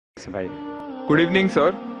Bhai. Good evening,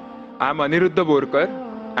 sir. I am Aniruddha Borkar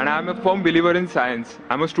and I am a firm believer in science.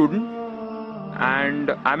 I am a student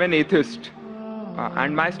and I am an atheist.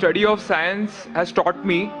 And my study of science has taught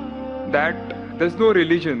me that there is no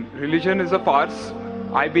religion. Religion is a farce.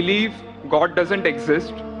 I believe God doesn't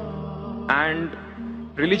exist. And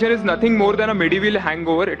religion is nothing more than a medieval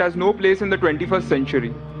hangover. It has no place in the 21st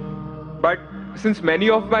century. But since many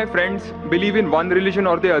of my friends believe in one religion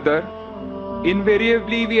or the other,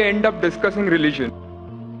 invariably we end up discussing religion.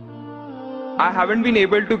 I haven't been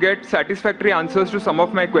able to get satisfactory answers to some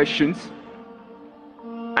of my questions,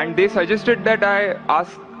 and they suggested that I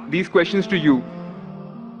ask these questions to you.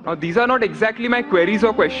 Now, these are not exactly my queries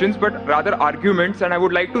or questions, but rather arguments, and I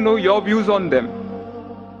would like to know your views on them.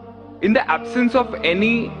 In the absence of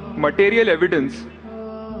any material evidence,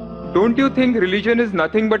 don't you think religion is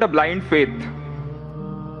nothing but a blind faith?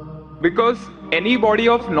 Because any body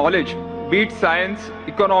of knowledge, be it science,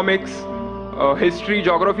 economics, history,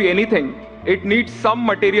 geography, anything, it needs some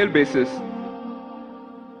material basis.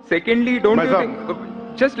 Secondly, don't you think...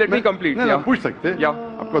 Just let me complete. नहीं, पूछ सकते हैं।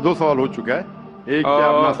 आपका दो सवाल हो चुका है। एक क्या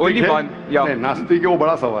आप नास्तिक हैं? नहीं, नास्तिक है, वो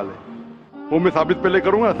बड़ा सवाल है। वो मैं साबित पहले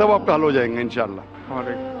करूंगा, सब आपका हल हो जाएंगे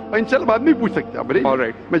इंशाल्लाह। इंशाल्लाह बाद में पूछ सकते हैं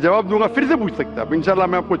आप। मैं जवाब दूंगा, फिर से पूछ सकते हैं आप। इंशाल्लाह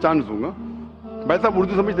मैं आपको चांस दूंगा। भाई साहब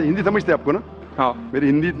उर्दू समझते, हिंदी समझते आपको ना? हाँ। मेरी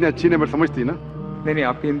हिंदी इतनी अच्छी नहीं, मैं समझती ना? नहीं,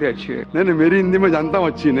 आपकी हिंदी अच्छी है। नहीं, मेरी हिंदी मैं जानता हूँ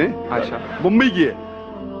अच्छी नहीं। अच्छा। मुंबई की है,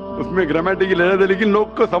 उसमें ग्रामेटिकल एरर है, लेकिन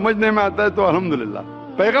लोग को समझने में आता है तो अल्हम्दुलिल्लाह।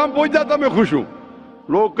 पैगाम पहुंच जाता, मैं खुश हूँ।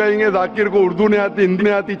 लोग कहेंगे जाकिर को उर्दू नहीं आती, हिंदी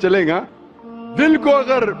नहीं आती, चलेगा। दिल को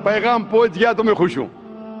अगर पैगाम पहुंच गया तो मैं खुश हूँ,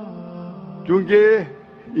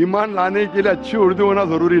 क्योंकि ईमान लाने के लिए अच्छी उर्दू होना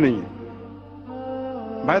जरूरी नहीं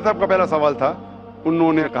है। भाई साहब का पहला सवाल था,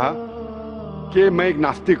 उन्होंने कहा कि मैं एक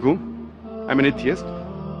नास्तिक हूँ, आई एम एन एथियस्ट,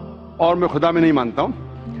 और मैं खुदा में नहीं मानता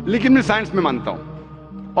हूँ, लेकिन मैं साइंस में मानता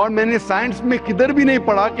हूँ, और मैंने साइंस में किधर भी नहीं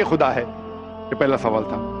पढ़ा कि खुदा है। ये पहला सवाल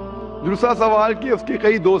था। दूसरा सवाल कि उसके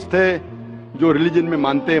कई दोस्त है जो रिलीजन में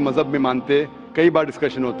मानते हैं, मजहब में मानते हैं, कई बार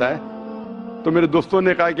डिस्कशन होता है, तो मेरे दोस्तों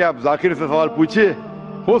ने कहा कि आप जाकिर से सवाल पूछिए,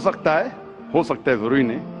 हो सकता है जरूरी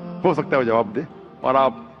नहीं, हो सकता है वो जवाब दे और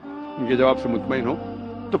आप उनके जवाब से मुतमईन हो।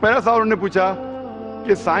 तो पहला सवाल उन्होंने पूछा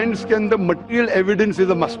कि साइंस के अंदर material evidence is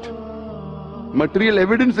a must. Material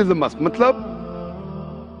evidence is a must मतलब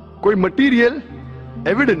कोई मटेरियल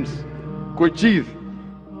एविडेंस, कोई चीज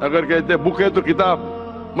अगर कहते हैं बुक है तो किताब,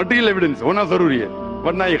 मटेरियल एविडेंस होना जरूरी है,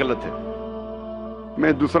 वरना ये गलत है।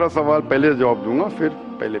 मैं दूसरा सवाल पहले जवाब दूंगा, फिर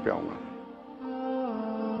पहले पे आऊंगा।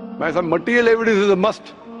 मैं सब material evidence is a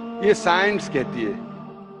must, ये साइंस कहती है।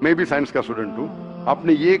 मैं भी साइंस का स्टूडेंट हूं।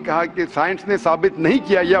 आपने ये कहा कि साइंस ने साबित नहीं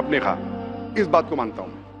किया, ये आपने कहा, इस बात को मानता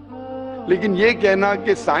हूं, लेकिन ये कहना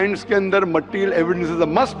कि साइंस के अंदर material evidence is a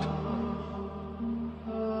must,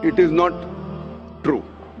 it is not true.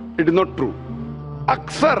 It is not true.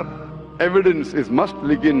 अक्सर एविडेंस इज मस्ट,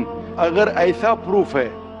 लेकिन अगर ऐसा प्रूफ है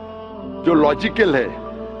जो लॉजिकल है,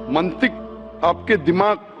 मंतिक आपके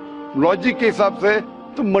दिमाग लॉजिक के हिसाब से,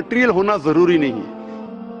 तो मटेरियल होना जरूरी नहीं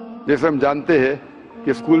है। जैसे हम जानते हैं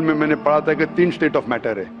कि स्कूल में मैंने पढ़ा था कि 3 स्टेट ऑफ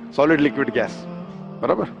मैटर है, सॉलिड, लिक्विड, गैस,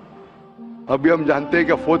 बराबर। अभी हम जानते हैं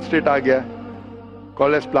कि 4th स्टेट आ गया,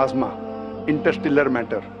 कॉलेज प्लाज्मा, इंटरस्टेलर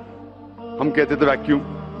मैटर। हम कहते थे वैक्यूम,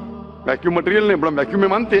 वैक्यूम मटेरियल नहीं, बड़ा वैक्यूम में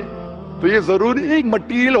मानते। तो ये जरूरी है,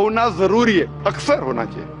 मटेरियल होना जरूरी है, अक्सर होना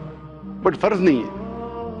चाहिए, बट फर्ज नहीं है।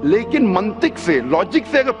 लेकिन मंतिक से, लॉजिक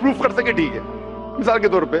से अगर प्रूफ कर सके ठीक है। मिसाल के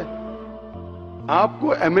तौर पे आपको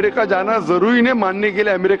अमेरिका जाना जरूरी नहीं मानने के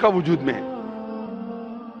लिए अमेरिका वजूद में है।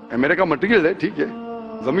 अमेरिका मटेरियल है, ठीक है,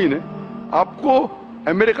 जमीन है। आपको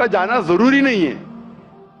अमेरिका जाना जरूरी नहीं है,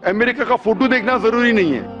 अमेरिका का फोटो देखना जरूरी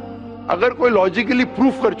नहीं है। अगर कोई लॉजिकली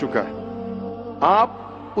प्रूफ कर चुका है,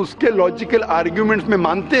 आप उसके लॉजिकल आर्ग्यूमेंट्स में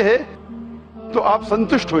मानते हैं, तो आप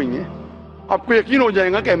संतुष्ट होंगे, आपको यकीन हो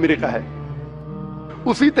जाएगा कि अमेरिका है।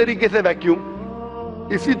 उसी तरीके से वैक्यूम,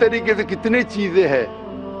 इसी तरीके से कितने चीजें हैं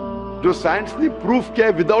जो साइंस ने प्रूफ किया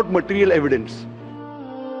है विदाउट मटेरियल एविडेंस।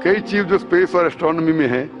 कई चीज जो स्पेस और एस्ट्रोनॉमी में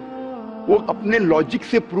है, वो अपने लॉजिक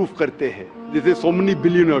से प्रूफ करते हैं, जैसे so many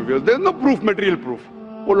billion of years, there is no proof, material proof.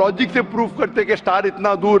 वो लॉजिक से प्रूफ करते हैं कि स्टार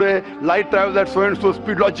इतना दूर है, light travels eight so and so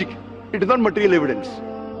speed, logic. It is not material evidence.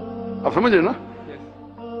 आप समझ रहे ना?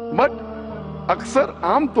 बट अक्सर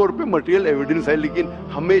आमतौर पे मटेरियल एविडेंस है, लेकिन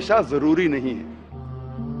हमेशा जरूरी नहीं है,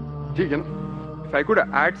 ठीक है ना? If I could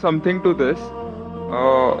add something to this,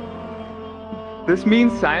 this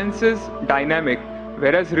means science is dynamic,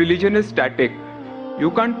 whereas religion is static. You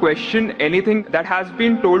can't question anything that has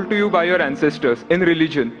been told to you by your ancestors in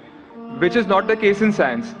religion, which is not the case in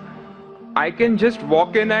science. I can just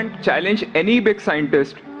walk in and challenge any big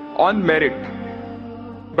scientist on merit,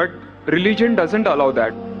 but religion doesn't allow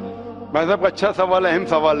that. भाई साहब का अच्छा सवाल है, अहम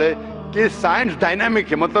सवाल है कि साइंस डायनामिक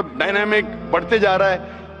है, मतलब डायनामिक बढ़ते जा रहा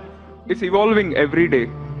है, It's evolving every day.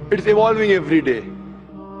 It's evolving every day.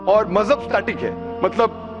 और मजहब स्टैटिक है,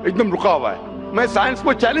 मतलब एकदम रुका हुआ है। मैं साइंस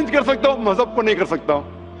को चैलेंज कर सकता हूँ, मजहब को नहीं कर सकता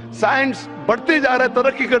हूँ। साइंस बढ़ते जा रहा है,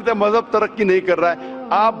 तरक्की करता है, मजहब तरक्की नहीं कर रहा है।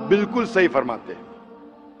 आप बिल्कुल सही फरमाते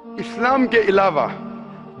हैं। इस्लाम के अलावा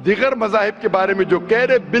दिगर मजाहिब के बारे में जो कह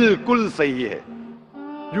रहे बिल्कुल सही है।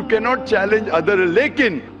 You can not challenge other,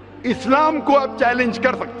 लेकिन इस्लाम को आप चैलेंज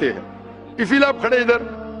कर सकते हैं। इसीलिए आप खड़े इधर,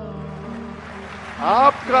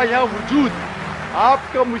 आपका यहां वजूद,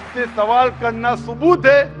 आपका मुझसे सवाल करना सबूत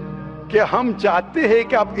है कि हम चाहते हैं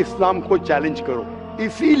कि आप इस्लाम को चैलेंज करो।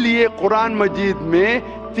 इसीलिए कुरान मजीद में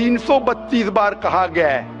 332 बार कहा गया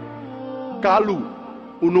है कालू,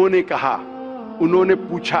 उन्होंने कहा, उन्होंने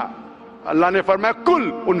पूछा। अल्लाह ने फरमाया कुल,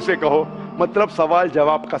 उनसे कहो, मतलब सवाल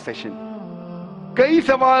जवाब का सेशन। कई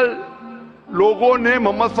सवाल लोगों ने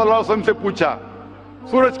मोहम्मद सल्लल्लाहु अलैहि वसल्लम से पूछा,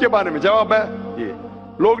 सूरज के बारे में जवाब है ये।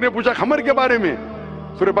 लोग ने पूछा खमर के बारे में,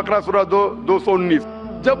 सूरह बकरा सूरह 219।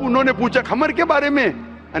 जब उन्होंने पूछा खमर के बारे में,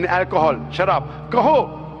 यानी अल्कोहल, शराब, कहो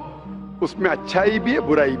उसमें अच्छाई भी है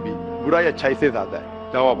बुराई भी, बुराई अच्छाई से ज्यादा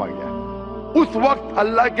है, जवाब आ गया। उस वक्त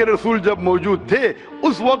अल्लाह के रसूल जब मौजूद थे,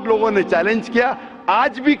 उस वक्त लोगों ने चैलेंज किया,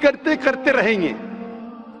 आज भी करते करते रहेंगे।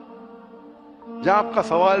 जहां आपका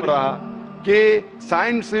सवाल रहा कि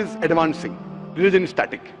science is advancing, religion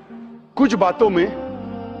static, कुछ बातों में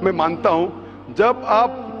मैं मानता हूं, जब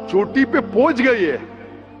आप चोटी पे पहुंच गई है,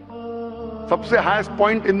 सबसे highest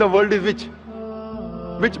point in the world is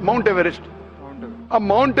which mount Everest. अब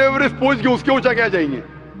माउंट एवरेस्ट पहुंच गए, उसके ऊंचा क्या जाएंगे?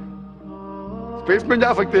 स्पेस में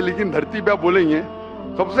जा सकते हैं, लेकिन धरती पे आप बोलेंगे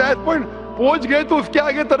सबसे हाईएस्ट पॉइंट पहुंच गए तो उसके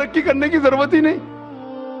आगे तरक्की करने की जरूरत ही नहीं।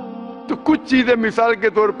 तो कुछ चीजें, मिसाल के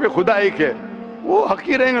तौर पे खुदा एक है, वो हक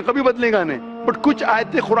ही रहेगा, कभी बदलेगा नहीं। बट कुछ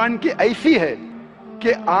आयतें कुरान की ऐसी है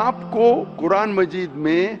कि आपको कुरान मजीद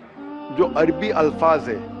में जो अरबी अल्फाज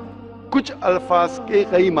है, कुछ अल्फाज के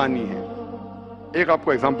कई मानी है। एक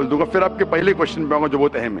आपको एग्जांपल दूंगा, फिर आपके पहले क्वेश्चन पे आऊंगा जो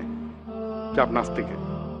बहुत अहम है कि आप नास्तिक है।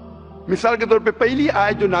 मिसाल के तौर पे पहली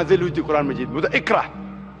आयत जो नाजिल हुई थी कुरान मजीद में, इकरा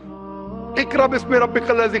इकरा बिस्मि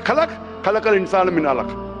रब्बिकल लज़ी खलक खलकल इंसान मिन अलक।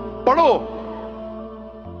 पढ़ो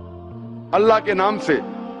अल्लाह के नाम से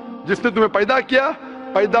जिसने तुम्हें पैदा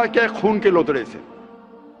किया खून के लोतड़े से।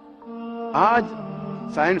 आज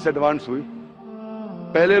साइंस एडवांस हुई।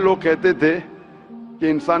 पहले लोग कहते थे कि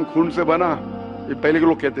इंसान खून से बना, ये पहले के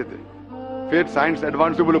लोग कहते थे। फिर साइंस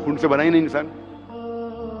एडवांस हुई, बोले खून से बना ही नहीं इंसान।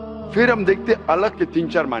 फिर हम देखते अलग के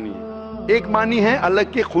 3-4 मानी है। एक मानी है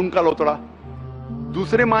अलग के खून का लोतड़ा,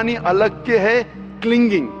 दूसरे मानी अलग के है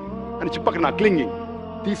क्लिंगिंग, यानी चिपकना, क्लिंगिंग।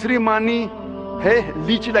 तीसरी मानी है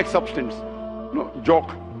Leach like substance, Jacques,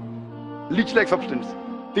 Leach like substance.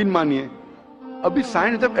 3 मानी है। अभी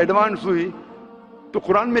साइंस जब एडवांस हुई तो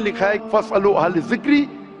कुरान में लिखा है फसअलू अहल ज़िक्री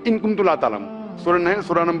इन कुंतुम ला तालमून।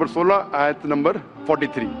 सूरह नंबर 16 आयत नंबर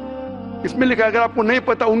 43। इसमें लिखा है अगर आपको नहीं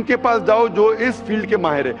पता उनके पास जाओ जो इस फील्ड के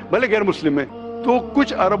माहिर है, भले गैर मुस्लिम है। तो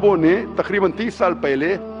कुछ अरबों ने तकरीबन 30 साल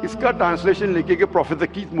पहले इसका ट्रांसलेशन लेके गए प्रोफेसर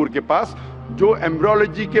कीथ मूर के पास, जो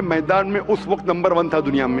एम्ब्रियोलॉजी के मैदान में उस वक्त नंबर 1 था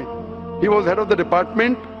दुनिया में। He was head of the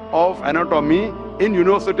department of anatomy in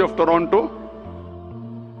university of Toronto.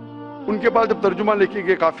 उनके पास जब तर्जुमा लेके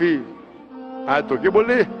गए काफी आयतों के,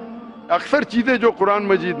 बोले अक्सर चीजें जो कुरान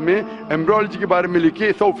मजीद में एम्ब्रियोलॉजी के बारे में लिखी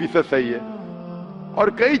है 100% सही है, और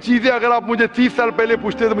कई चीजें अगर आप मुझे 30 साल पहले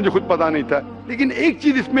पूछते तो मुझे खुद पता नहीं था। लेकिन एक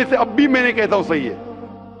चीज इसमें से अब भी मैंने कहता हूं सही है,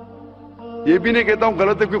 ये भी नहीं कहता हूं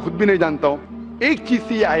गलत है क्योंकि खुद भी नहीं जानता हूं। एक चीज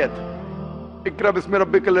थी ये आयत इकरा बिस्मि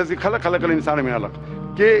रब्बिकल लज़ी खलक खलकल इंसान मिन अलक,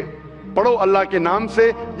 के पढ़ो अल्लाह के नाम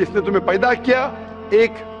से जिसने तुम्हें पैदा किया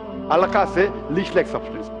एक अलका से, लीच लाइक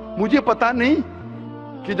सब्सटेंस। मुझे पता नहीं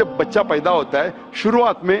कि जब बच्चा पैदा होता है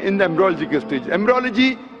शुरुआत में इन द एम्ब्रियोलॉजी के स्टेज, एम्ब्रियोलॉजी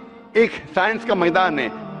एक साइंस का मैदान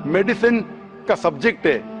है, मेडिसिन का सब्जेक्ट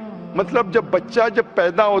है। मतलब जब बच्चा जब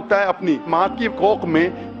पैदा होता है अपनी माँ की कोख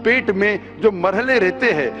में, पेट में जो मरहले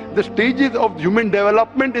रहते हैं, the stages of human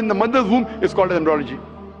development in the mother's वूम is called embryology.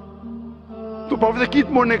 तो प्रोफेसर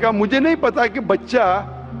कीथ मूर ने कहा मुझे नहीं पता कि बच्चा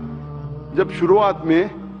जब शुरुआत में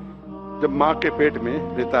जब माँ के पेट में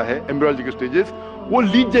रहता है, एम्ब्रियोलॉजी के स्टेजेस, वो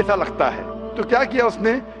लीच जैसा लगता है। तो क्या किया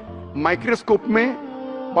उसने, माइक्रोस्कोप में,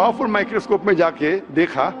 पावरफुल माइक्रोस्कोप में जाके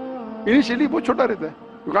देखा, इनिशियली बहुत छोटा रहता है,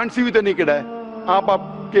 you can't see with the naked eye, आप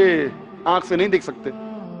आपके आंख से नहीं देख सकते।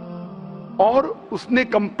 और उसने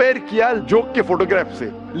कंपेयर किया जोक के फोटोग्राफ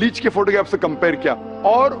से, लीच के फोटोग्राफ से कंपेयर किया,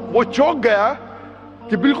 और वो चौंक गया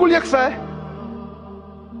कि बिल्कुल यकसा है।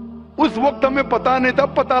 उस वक्त हमें पता नहीं था,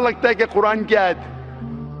 पता लगता है कि कुरान की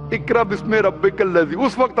आयत इकरा बिस्मे रब्बिकल लज़ी,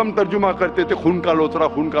 उस वक्त हम तर्जुमा करते थे खून का लोथरा,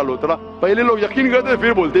 खून का लोथरा। पहले लोग यकीन करते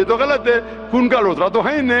फिर बोलते तो गलत है, खून का लोथरा तो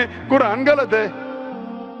है ही नहीं, कुरान गलत है।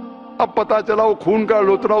 अब पता चला वो खून का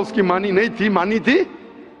लोथरा उसकी मानी नहीं थी, मानी थी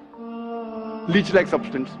लीच लाइक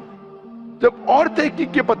सब्सटेंस। जब और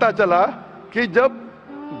तहकीक के पता चला कि जब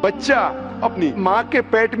बच्चा अपनी माँ के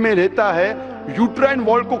पेट में रहता है, यूट्राइन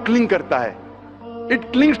वॉल को क्लिंग करता है,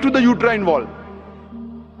 it clings to the uterine wall,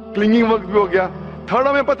 clinging work भी हो गया। थर्ड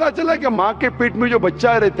में पता चला कि माँ के पेट में जो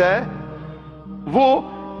बच्चा रहता है वो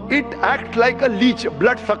it act like a Leach,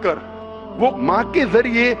 blood sucker, वो माँ के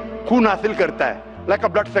जरिए खून हासिल करता है, लाइक अ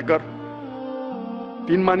ब्लड सकर।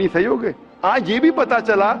 3 मानी सही हो गए। आज ये भी पता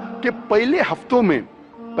चला कि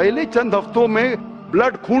पहले चंद हफ्तों में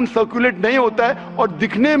ब्लड खून सर्कुलेट नहीं होता है और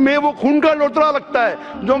दिखने में वो खून का लोथरा लगता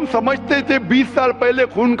है। जो हम समझते थे 20 साल पहले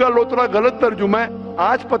खून का लोथरा गलत तर्जुमा है,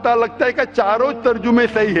 आज पता लगता है कि चारों तर्जुमे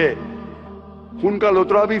सही है। खून का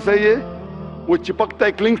लोथरा भी सही है, वो चिपकता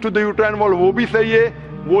है clings to the uterine wall वो भी सही है,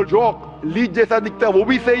 वो जॉक लीच जैसा दिखता है वो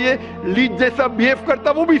भी सही है, लीच जैसा बिहेव करता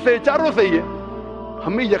है वो भी सही है, चारों सही है।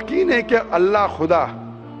 हमें यकीन है कि अल्लाह खुदा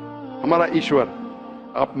हमारा ईश्वर,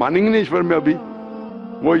 आप मानेंगे नहीं ईश्वर में अभी,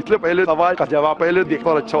 वो इसलिए पहले सवाल का जवाब पहले देखा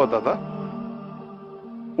और अच्छा होता था,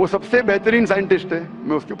 वो सबसे बेहतरीन साइंटिस्ट है,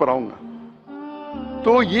 मैं उसके ऊपर आऊंगा।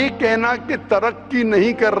 तो ये कहना कि तरक्की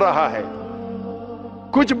नहीं कर रहा है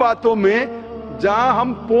कुछ बातों में जहां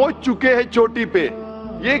हम पहुंच चुके हैं चोटी पे,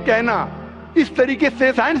 ये कहना इस तरीके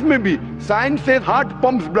से साइंस में भी, साइंस से हार्ट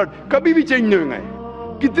पंप्स ब्लड, कभी भी चेंज नहीं होंगे।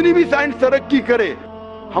 कितनी भी साइंस तरक्की करे,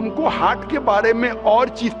 हमको हार्ट के बारे में और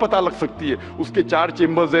चीज पता लग सकती है, उसके 4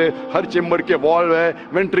 चेम्बर्स है, हर चेम्बर के वॉल्व है,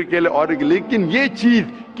 वेंट्रिकल है और, लेकिन ये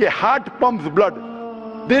चीज कि हार्ट पंप्स ब्लड,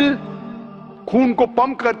 दिल खून को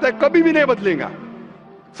पंप करता है, कभी भी नहीं बदलेगा।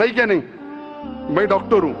 सही क्या नहीं? मैं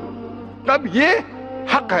डॉक्टर हूं, तब ये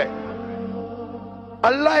हक है,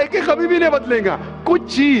 अल्लाह है कि कभी भी नहीं बदलेगा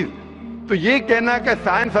कुछ चीज। तो ये कहना कि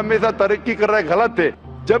साइंस हमेशा तरक्की कर रहा है गलत है।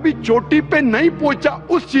 जब भी चोटी पे नहीं पहुंचा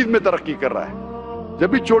उस चीज में तरक्की कर रहा है,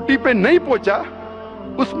 जब भी चोटी पे नहीं पहुंचा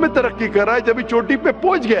उसमें तरक्की कर रहा है, जब भी चोटी पे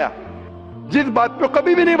पहुंच गया जिस बात पे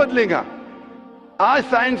कभी भी नहीं बदलेगा। आज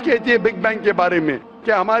साइंस कहती है बिग बैंग के बारे में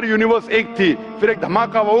कि हमारी यूनिवर्स एक थी फिर एक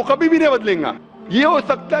धमाका हुआ, वो कभी भी नहीं बदलेगा। ये हो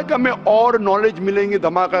सकता है कि हमें और नॉलेज मिलेंगे,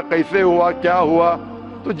 धमाका कैसे हुआ, क्या हुआ।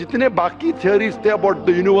 तो जितने बाकी थियरीज थे about the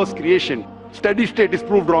universe creation, steady state is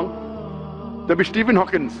proved wrong. जब स्टीफन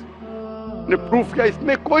हॉकिंस ने प्रूफ किया,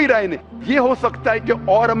 इसमें कोई राय नहीं। ये हो सकता है कि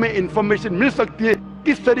और हमें इंफॉर्मेशन मिल सकती है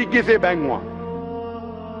किस तरीके से बैंग हुआ।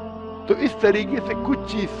 तो इस तरीके से कुछ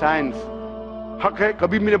चीज साइंस हक है,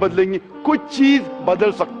 कभी भी नहीं बदलेंगी, कुछ चीज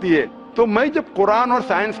बदल सकती है। तो मैं जब कुरान और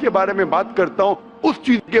साइंस के बारे में बात करता हूं, उस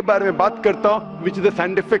चीज के बारे में बात करता हूं which is the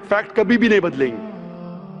scientific fact, कभी भी नहीं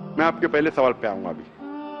बदलेंगी। मैं आपके पहले सवाल पे आऊंगा, अभी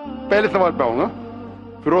पहले सवाल पे आऊंगा,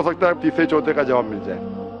 फिर हो सकता है तीसरे चौथे का जवाब मिल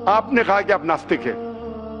जाए। आपने कहा कि आप नास्तिक है,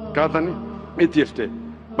 कहा था नहीं, एथियस्ट है।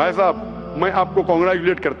 भाई साहब मैं आपको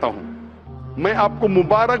कांग्रेचुलेट करता हूं, मैं आपको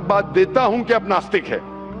मुबारकबाद देता हूं कि आप नास्तिक है।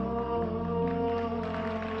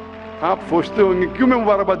 आप सोचते होंगे क्यों मैं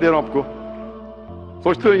मुबारकबाद दे रहा हूं आपको,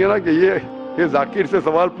 सोचते होंगे ना कि ये जाकिर से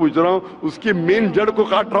सवाल पूछ रहा हूं, उसकी मेन जड़ को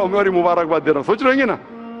काट रहा हूं मैं और ये मुबारकबाद दे रहा हूं। सोच रहे हैं ना,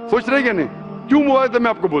 सोच रहे हैं नहीं? क्यों मुबारक? मैं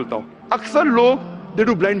आपको बोलता हूं, अक्सर लोग दे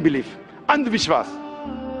डू ब्लाइंड बिलीफ, अंधविश्वास।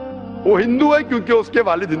 वो हिंदू है क्योंकि उसके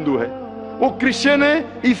वालिद हिंदू है, वो क्रिश्चियन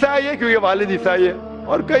है, ईसाई है क्योंकि वालिद ईसाई है,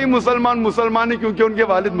 और कई मुसलमान है क्योंकि उनके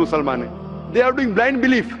वालिद मुसलमान है। They are doing blind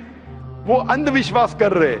belief, वो अंधविश्वास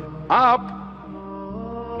कर रहे हैं।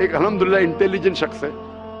 आप एक अल्हम्दुलिल्लाह इंटेलिजेंट शख्स है,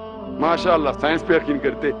 माशाअल्लाह, साइंस पे यकीन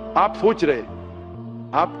करते। आप सोच रहे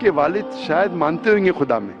आपके वालिद शायद मानते होंगे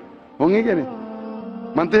खुदा में, होंगे क्या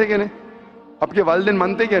नहीं? मानते हैं क्या नहीं? आपके वालिदैन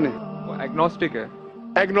मानते क्या नहीं? वो एग्नोस्टिक है।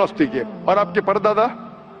 एग्नोस्टिक है। और आपके परदादा?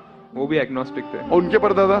 वो भी एग्नोस्टिक थे। और उनके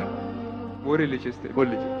परदादा? वो रिलीजियस थे। वो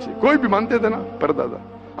रिलीजियस, कोई भी मानते थे ना परदादा।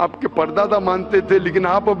 आपके परदादा मानते थे, लेकिन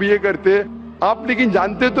आप अब ये करते, आप लेकिन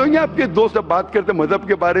जानते तो हैं आपके दोस्त जब बात करते मजहब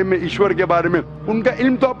के बारे में, ईश्वर के बारे में, उनका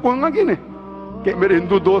इल्म तो आपको होगा कि नहीं कि मेरे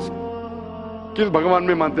हिंदू दोस्त किस भगवान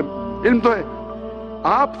में मानते, इल्म तो है।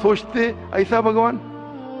 आप सोचते ऐसा भगवान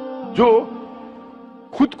जो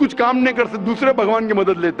खुद कुछ काम नहीं कर सकते, दूसरे भगवान की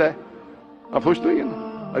मदद लेता है, आप सोचते हैं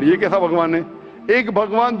ना? और ये कैसा भगवान है? एक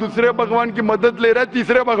भगवान दूसरे भगवान की मदद ले रहा है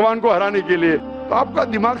तीसरे भगवान को हराने के लिए। तो आपका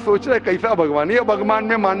दिमाग सोच रहा है कैसा भगवान है, ये भगवान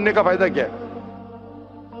में मानने का फायदा क्या है?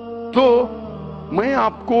 तो मैं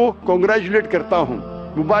आपको कांग्रेचुलेट करता हूं,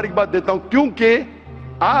 मुबारकबाद देता हूं, क्योंकि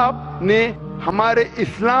आपने हमारे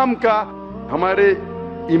इस्लाम का, हमारे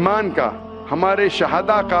ईमान का, हमारे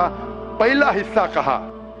शहादा का पहला हिस्सा कहा,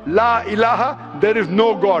 ला इलाहा, देयर इज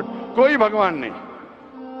नो गॉड, कोई भगवान नहीं।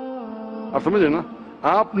 आप समझे ना?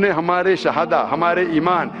 آپ نے ہمارے شہادہ، ہمارے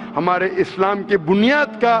ایمان، ہمارے اسلام کے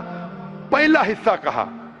بنیاد کا پہلا حصہ کہا،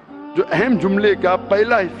 جو اہم جملے کا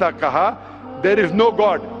پہلا حصہ کہا، there is no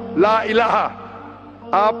God، لا الہ،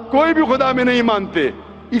 آپ کوئی بھی خدا میں نہیں مانتے،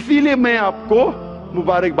 اسی لیے میں آپ کو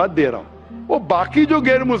مبارکباد دے رہا ہوں۔ وہ باقی جو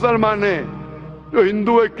غیر مسلمان ہیں، جو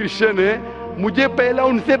ہندو ہے، کرسچن ہے، مجھے پہلا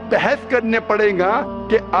ان سے بحث کرنے پڑے گا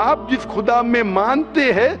کہ آپ جس خدا میں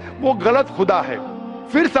مانتے ہیں وہ غلط خدا ہے،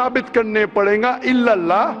 پھر ثابت کرنے پڑے گا الا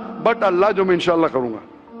اللہ، بٹ اللہ، جو میں انشاءاللہ کروں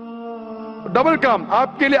گا۔ ڈبل کام،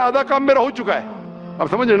 آپ کے لیے آدھا کام میرا ہو چکا ہے، آپ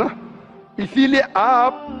سمجھ رہے نا؟ اسی لیے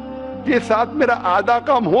آپ کے ساتھ میرا آدھا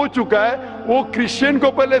کام ہو چکا ہے، وہ کرسچن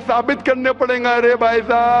کو پہلے ثابت کرنے پڑے گا، ارے بھائی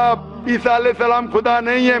صاحب عیسیٰ علیہ السلام خدا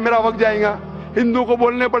نہیں ہے، میرا وقت جائے گا۔ ہندو کو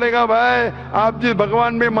بولنے پڑے گا، بھائی آپ جس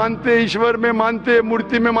بھگوان میں مانتے، ایشور میں مانتے،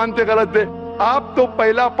 مورتی میں مانتے، غلط ہے۔ آپ تو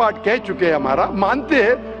پہلا پارٹ کہہ چکے ہیں ہمارا، مانتے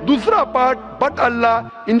ہیں، دوسرا پارٹ بٹ اللہ،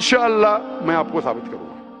 انشاءاللہ میں آپ کو ثابت کروں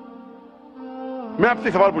گا۔ میں آپ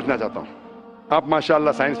سے سوال پوچھنا چاہتا ہوں، آپ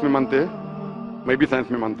ماشاءاللہ سائنس میں مانتے ہیں، میں بھی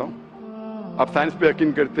سائنس میں مانتا ہوں، آپ سائنس پہ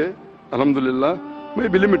یقین کرتے ہیں، الحمدللہ، میں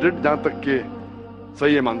بھی لمیٹڈ جہاں تک کہ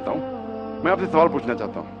صحیح ہے مانتا ہوں۔ میں آپ سے سوال پوچھنا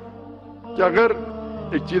چاہتا ہوں کہ اگر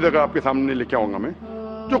ایک چیز اگر آپ کے سامنے لے کے آؤں گا میں،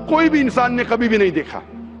 جو کوئی بھی انسان نے کبھی بھی نہیں دیکھا،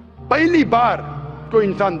 پہلی بار کوئی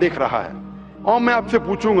انسان دیکھ رہا ہے، اور میں آپ سے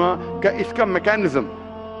پوچھوں گا کہ اس کا میکینزم،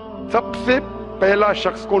 سب سے پہلا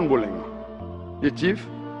شخص کون بولیں گا؟ یہ چیز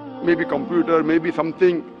may be computer, may be some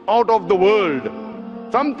thing out of the world,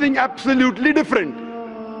 some thing absolutely different,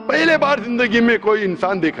 پہلے بار زندگی میں کوئی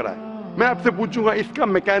انسان دیکھ رہا ہے۔ میں آپ سے پوچھوں گا اس کا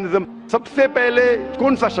میکینزم سب سے پہلے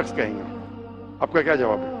کون سا شخص کہیں گا؟ آپ کا کیا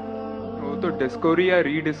جواب ہے؟ وہ تو ڈسکوری یا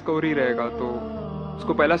ری ڈسکوری رہے گا، تو اس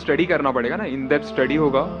کو پہلا اسٹڈی کرنا پڑے گا نا، ان ڈیپتھ اسٹڈی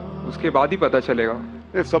ہوگا، اس کے بعد ہی پتہ چلے گا۔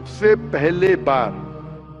 سب سے پہلے بار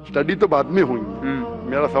اسٹڈی تو بعد میں ہوئی،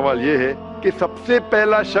 میرا سوال یہ ہے کہ سب سے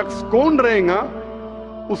پہلا شخص کون رہے گا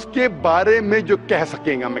اس کے بارے میں جو کہہ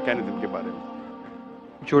سکیں گا، میکینزم کے بارے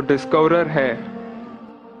میں؟ جو ڈسکورر ہے،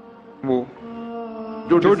 وہ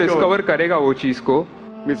جو ڈسکور کرے گا وہ چیز کو۔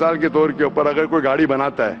 مثال کے طور کے اوپر اگر کوئی گاڑی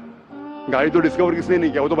بناتا ہے، گاڑی تو ڈسکور کس نے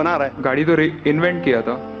نہیں کیا، وہ تو بنا رہا ہے۔ گاڑی تو انوینٹ کیا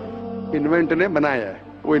تھا، انوینٹ نے بنایا ہے،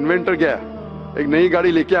 وہ انوینٹر کیا ہے؟ ایک نئی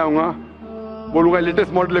گاڑی لے کے آؤں گا، بولوں گا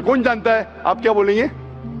لیٹسٹ ماڈل ہے، کون جانتا ہے؟ آپ کیا بولیں گے؟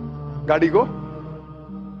 گاڑی کو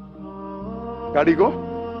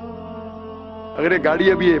اگر یہ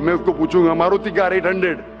گاڑی ابھی ہے، میں اس کو پوچھوں گا ماروتی کار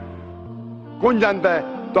 800 کون جانتا ہے،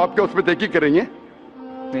 تو آپ کیا اس پہ تحقیق کریں گے؟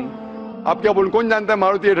 نہیں۔ آپ کیا بولیں، کون جانتا ہے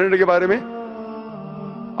ماروتی 800 کے بارے میں؟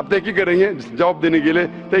 آپ تحقیق کریں گے جواب دینے کے لیے؟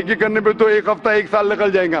 تحقیق کرنے پہ تو ایک ہفتہ، ایک سال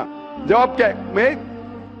نکل جائے گا۔ جواب کیا ہے؟ میں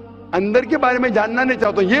اندر کے بارے میں جاننا نہیں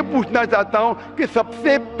چاہتا ہوں، یہ پوچھنا چاہتا ہوں کہ سب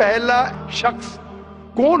سے پہلا شخص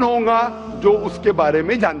کون ہوگا جو اس کے بارے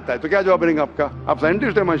میں جانتا ہے؟ تو کیا جواب رہیں گا آپ کا؟ آپ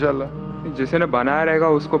سائنٹسٹ ہیں ماشاءاللہ۔ جسے نے بنایا رہے گا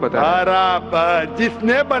اس کو پتا ہے۔ برابر، جس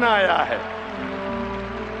نے بنایا ہے۔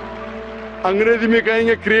 انگریزی میں کہیں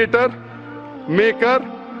گے کریٹر، میکر،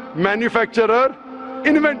 مینوفیکچرر،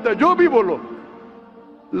 انوینٹر، جو بھی بولو،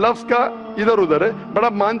 لفظ کا ادھر ادھر ہے، بڑا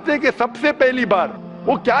مانتے کہ سب سے پہلی بار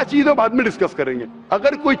وہ کیا چیز ہے بعد میں ڈسکس کریں گے۔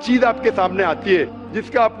 اگر کوئی چیز آپ کے سامنے آتی ہے جس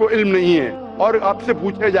کا آپ کو علم نہیں ہے، اور آپ سے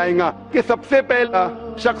پوچھا جائے گا کہ سب سے پہلا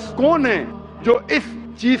شخص کون ہے جو اس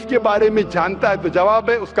چیز کے بارے میں جانتا ہے، تو جواب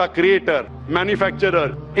ہے اس کا creator,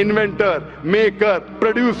 manufacturer, inventor, maker,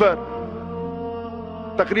 producer.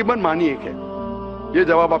 تقریباً معنی ایک ہے، یہ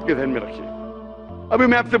جواب آپ کے ذہن میں رکھیے۔ ابھی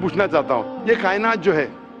میں آپ سے پوچھنا چاہتا ہوں، یہ کائنات جو ہے،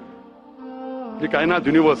 یہ کائنات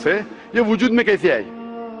یونیورس ہے، یہ وجود میں کیسے آئی؟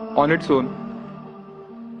 On its own.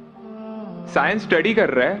 Science study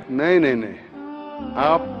کر رہا ہے۔ نہیں،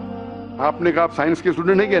 آپ نے کہا آپ سائنس کے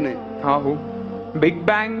اسٹوڈنٹ ہیں کیا؟ نہیں۔ ہاں ہوں۔ Big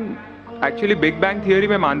bang, actually big bang theory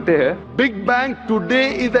میں مانتے ہیں۔ Big bang today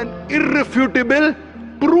is an irrefutable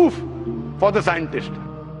proof for the scientist.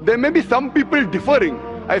 There may be some people differing.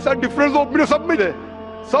 ایسا ڈفرنس آف اوپینین سب میں ہے،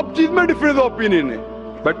 سب چیز میں ڈفرنس آف اوپینین ہے۔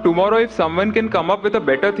 But tomorrow if someone can come up with a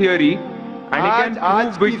better theory and he can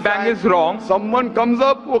prove Big Bang is wrong, someone comes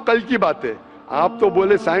up، وہ کل کی بات ہے۔ آپ تو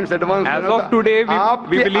بولے science advance, as of today we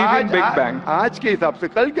believe in Big Bang. آج کے حساب سے،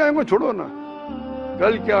 کل کیا ہوئے گا چھوڑو نا،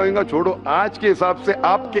 کل کیا ہوئے گا چھوڑو، آج کے حساب سے،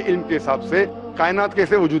 آپ کے علم کے حساب سے کائنات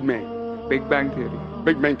کیسے وجود میں ہے؟ Big Bang theory.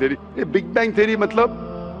 Big Bang theory. Big Bang theory مطلب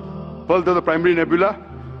first there was a primary nebula,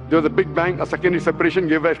 there was a Big Bang, a secondary separation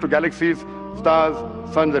gave rise to galaxies, stars,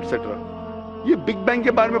 suns, etc. یہ بگ بینگ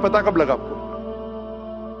کے بارے میں پتا کب لگا آپ کو؟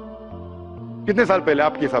 کتنے سال پہلے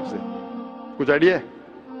آپ کے حساب سے؟ کچھ آئیڈیا ہے؟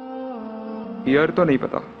 ایئر تو نہیں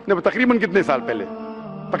پتا۔ تقریباً کتنے سال پہلے؟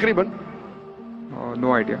 تقریباً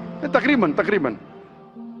نو آئیڈیا۔ تقریباً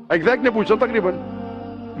ایگزیکٹ نے پوچھا، تقریباً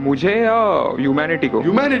مجھے یا ہیومینٹی کو؟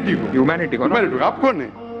 ہیومینٹی کو۔ آپ کون ہے؟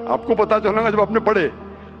 آپ کو پتا چلنا گا جب آپ نے پڑھے،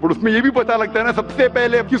 पर उसमें ये भी पता लगता है ना सबसे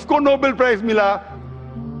पहले किसको नोबेल प्राइज मिला,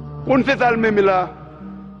 कौन से साल में मिला,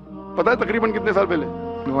 पता है तकरीबन कितने साल पहले?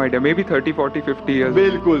 No idea, maybe 30, 40, 50 years.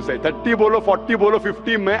 बिल्कुल सही. 30 बोलो, 40 बोलो,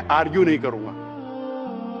 50, मैं आर्ग्यू नहीं करूंगा.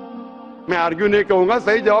 मैं आर्ग्यू नहीं कहूंगा.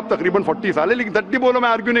 सही जवाब तकरीबन 40 साल है, लेकिन 30 बोलो मैं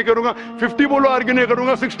आर्ग्यू नहीं करूंगा, 50 बोलो आर्ग्यू नहीं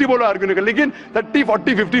करूंगा, 60 बोलो आर्ग्यू नहीं करूंगा, लेकिन 30,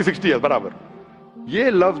 40, 50, 60 बराबर. ये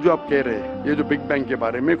लफ्ज जो आप कह रहे हैं, ये जो बिग बैंग के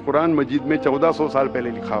बारे में कुरान मजीद में 1400 साल पहले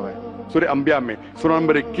लिखा हुआ है. सूरह अंबिया में सूरह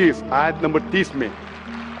नंबर 21 आयत नंबर 30 में,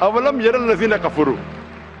 अवलम यरल लज़ीना कफरू,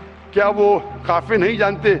 क्या वो काफिर नहीं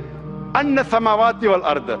जानते, अन्ना समावाति वल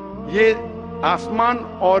अर्द, ये आसमान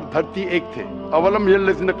और धरती एक थे. अवलम यरल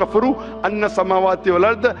लज़ीना कफरू अन्ना समावाति वल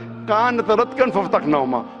अर्द कान तरतकन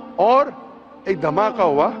फफ्तकनाहुमा, और एक धमाका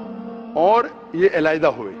हुआ और ये अलहदा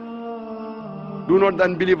हुए. Do not the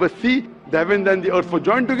unbelievers see the heaven and the earth were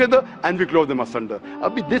joined together and we clove them asunder.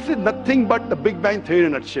 अभी this is nothing but the Big Bang theory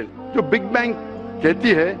in a nutshell. जो Big Bang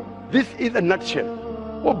कहती है, this is a nutshell.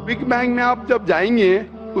 वो Big Bang में आप जब जाएंगे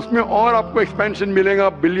उसमें और आपको एक्सपेंशन मिलेगा.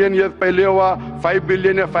 बिलियन ईयर्स पहले हुआ, 5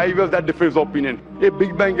 बिलियन या 5 years, that differs opinion. ये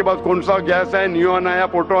Big Bang के बाद कौन सा गैस है, नियॉन आया,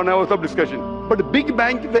 प्रोटॉन आया, वो सब discussion. But Big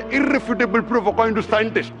Bang is an irrefutable proof according to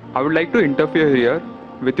scientists. I would like to interfere here,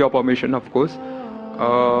 with your permission, of course.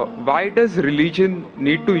 Why does religion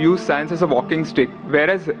need to use science as a walking stick,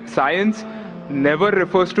 whereas science never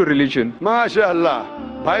refers to religion? माशाअल्लाह,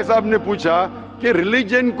 भाई साहब ने पूछा कि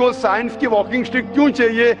religion को science की walking stick क्यों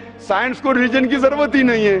चाहिए, साइंस को रिलीजन की जरूरत ही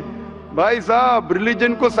नहीं है. भाई साहब,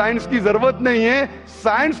 रिलीजन को साइंस की जरूरत नहीं है,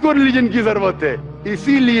 साइंस को रिलीजन की जरूरत है.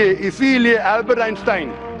 इसीलिए Albert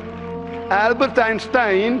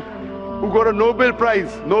Einstein who got a Nobel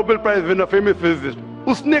Prize winner, famous physicist,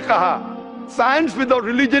 उसने कहा science without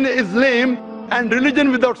religion is lame and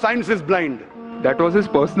religion without science is blind. That was his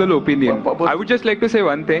personal opinion. I would just like to say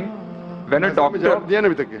one thing. When a doctor... जवाब दिया ना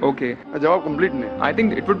अभी तक. Okay. जवाब complete नहीं. I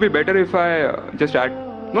think it would be better if I just add.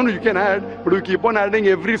 No, you can add, but you keep on adding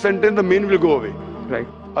every sentence, the main will go away. Right.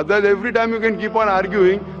 Otherwise, every time you can keep on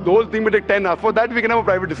arguing, the whole thing will take 10 hours. For that, we can have a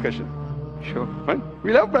private discussion. Sure. Fine?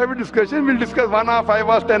 We'll have private discussion. We'll discuss 1 hour, 5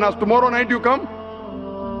 hours, 10 hours. Tomorrow night you come.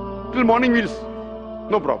 Till morning we'll...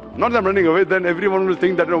 No problem. Not that I'm running away. Then everyone will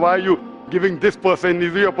think that, why are you giving this person?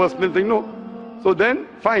 Is it your personal thing? No. So then,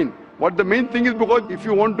 fine. What the main thing is, because if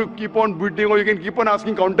you want to keep on beating, or you can keep on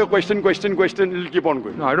asking counter question, it'll keep on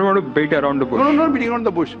going. No, I don't want to beat around the bush. No, not beating around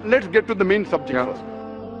the bush. Let's get to the main subject first.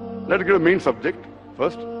 Let's get to the main subject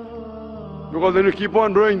first. Because when you keep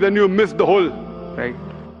on growing, then you miss the whole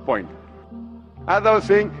point. As I was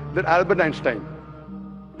saying, that Albert Einstein,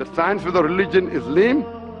 that science without religion is lame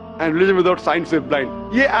and religion without science is blind.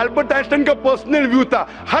 ये Albert Einstein का personal view था.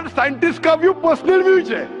 हर scientist का view personal view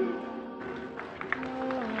है.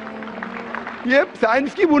 ये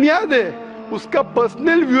science की बुनियाद है. उसका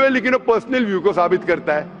पर्सनल व्यू है, लेकिन वो पर्सनल व्यू को साबित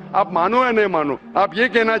करता है. आप मानो या नहीं मानो, आप ये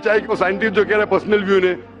कहना चाहिए कि वो साइंटिस्ट जो कह रहा है पर्सनल व्यू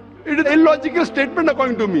ने, it is illogical statement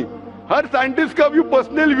according to me. Her scientist का व्यू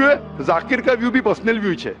पर्सनल व्यू है. जाकिर का व्यू भी पर्सनल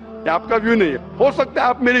व्यू है, आपका व्यू नहीं है. हो सकता है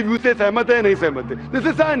आप मेरे व्यू से सहमत है, नहीं सहमत है. This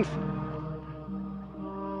is science.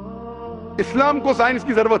 इस्लाम को साइंस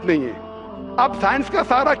की जरूरत नहीं है. आप साइंस का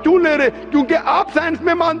सहारा क्यों ले रहे? क्योंकि आप साइंस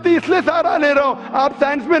में मानते, इसलिए सहारा ले रहा हूं. आप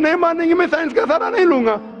साइंस में नहीं मानेंगे, मैं साइंस का सहारा नहीं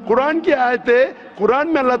लूंगा. कुरान की आयत है, कुरान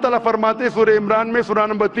में अल्लाह ताला फरमाते, सूरह इमरान में सूरह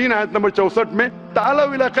नंबर 3 आयत नंबर 64 में,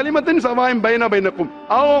 तालू इला कलिमतिन सवाइन बैना बैनकुम,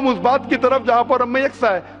 आओ हम उस बात की तरफ जहां पर हम में यकसा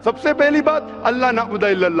है. सबसे पहली बात, अल्लाह नअबुद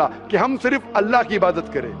इल्लल्लाह, कि हम सिर्फ अल्लाह की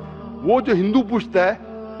इबादत करें. वो जो हिंदू पूछता है,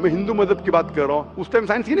 मैं हिंदू मजहब की बात कर रहा हूं, उस टाइम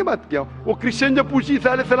साइंस की नहीं बात किया. वो क्रिश्चियन जब पूछी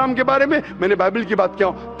ईसा अलैहिस्सलाम के बारे में, मैंने बाइबल की बात किया.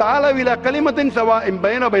 तालू इला कलिमतिन सवाइन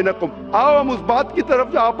बैना बैनकुम, आओ हम उस बात की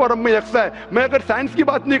तरफ जहां पर हम में यकसा है. मैं अगर साइंस की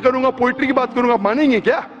बात नहीं करूंगा, पोइट्री की बात करूंगा, मानेंगे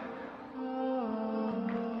क्या?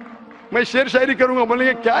 मैं शेर शायरी करूंगा,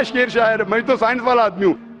 बोलेंगे क्या शेर शायर? मैं तो साइंस वाला आदमी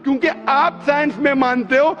हूं. क्योंकि आप साइंस में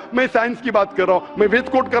मानते हो, मैं साइंस की बात कर रहा हूं. मैं वेद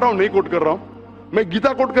कोट कर रहा हूं, नहीं कोट कर रहा हूं. मैं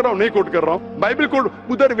गीता कोट कर रहा हूं, नहीं कोट कर रहा हूं. बाइबल कोट,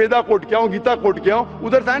 उधर वेदा कोट किया हूं, गीता कोट किया हूं,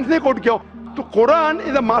 उधर साइंस नहीं कोट किया हूं. तो कुरान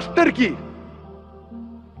इज अ मास्टर की,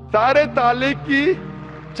 सारे ताले की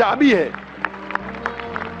चाबी है.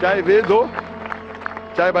 चाहे वेद हो,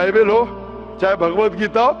 चाहे बाइबल हो, चाहे भगवत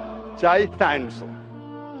गीता हो, चाहे साइंस हो.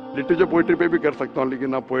 लिटरेचर पोएट्री पे भी कर सकता हूं,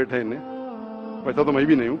 लेकिन आप पोएट है नहीं, वैसा तो मैं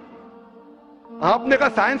भी नहीं हूं. आपने कहा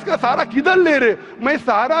साइंस का सहारा किधर ले रहे? मैं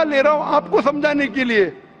सहारा ले रहा हूं आपको समझाने के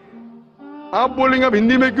लिए. आप बोलेंगे अब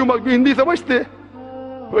हिंदी में क्यों? हिंदी समझते?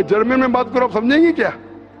 जर्मन में बात करो, आप समझेंगे क्या?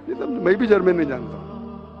 मैं भी जर्मन नहीं जानता.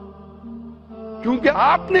 क्योंकि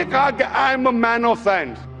आपने कहा कि I am a man of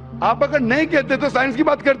science. आप अगर नहीं कहते तो साइंस की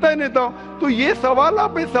बात करता ही नहीं था. तो ये सवाल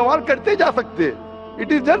आप सवाल करते जा सकते.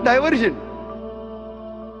 It is just diversion.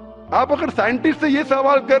 आप अगर साइंटिस्ट से ये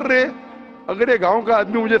सवाल कर रहे अगर ये गांव का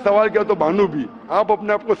आदमी मुझे सवाल किया तो मानू भी, आप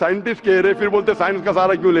अपने आप को साइंटिस्ट कह रहे, फिर बोलते साइंस का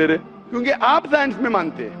सहारा क्यों ले रहे? क्योंकि आप साइंस में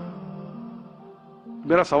मानते हैं।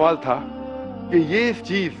 मेरा सवाल था कि ये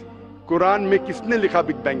चीज कुरान में किसने लिखा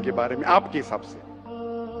बिग बैंग के बारे में आपके हिसाब से?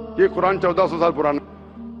 ये कुरान 1400 साल पुराना,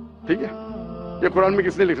 ठीक है? ये कुरान में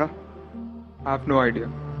किसने लिखा? I have no idea.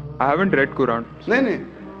 I haven't read Quran. नहीं,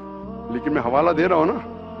 लेकिन मैं हवाला दे रहा हूं ना,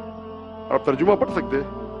 और आप तर्जुमा पढ़ सकते हैं।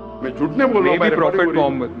 मैं झूठ नहीं बोल रहा हूं। Maybe Prophet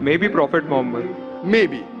Muhammad. Maybe Prophet Muhammad.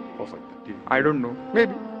 Maybe हो सकता है, ठीक है। I don't know.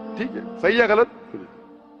 Maybe, ठीक है, सही या गलत?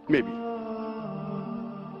 Maybe।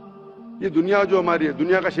 ये दुनिया जो हमारी है,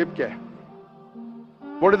 दुनिया का शेप क्या है?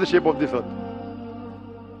 What is the shape of this earth?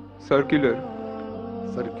 Circular.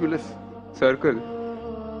 Circulus. Circle.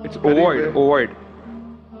 It's Very ovoid. well. Ovoid.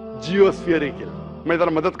 जियोस्फेरिकल। मैं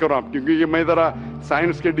जरा मदद कर रहा हूं आपकी, क्योंकि मैं जरा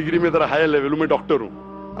साइंस के डिग्री में जरा हाई लेवल हूं, मैं डॉक्टर हूं।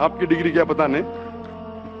 आपकी डिग्री क्या पता नहीं,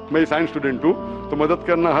 मैं साइंस स्टूडेंट हूं, तो मदद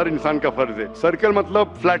करना हर इंसान का फर्ज है। सर्कल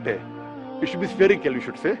मतलब फ्लैट है, it should be spherical, you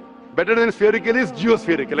should say. Better than spherical is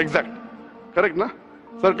जियोस्फेरिकल, exact, correct ना?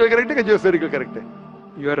 सर्कल करेक्ट है कि जियोस्फेरिकल करेक्ट है?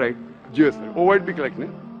 You are right. जियोस्फेरिकल, ओवाइड भी करेक्ट नहीं,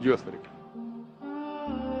 जियोस्फेरिकल।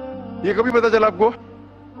 ये कभी पता चला आपको?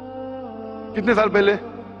 कितने साल पहले?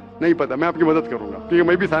 नहीं पता, मैं आपकी मदद करूंगा, क्योंकि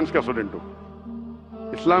मैं भी साइंस का स्टूडेंट हूं,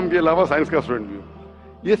 इस्लाम के अलावा साइंस का स्टूडेंट भी हूं।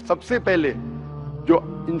 ये सबसे पहले जो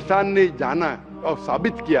इंसान ने जाना और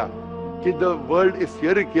साबित किया कि the world is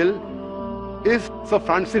spherical is sir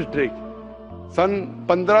Francis Drake. सन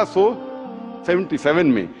 1577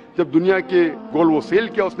 में जब दुनिया के गोल वो सेल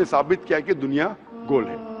किया, उसने साबित किया कि दुनिया गोल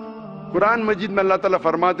है। कुरान मजीद में अल्लाह ताला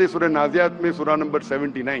फरमाते सूरह नाज़ियात में, सूरह नंबर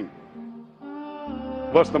 79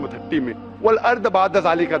 वर्स नंबर 30 में, वल अर्द बाद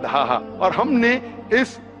ज़ालिका दहाहा, और हमने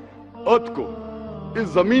इस अर्थ को,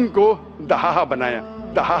 इस जमीन को दहाहा बनाया।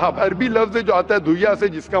 दहाहा अरबी लफ्ज जो आता है दुहिया से,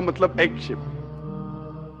 जिसका मतलब एग शेप।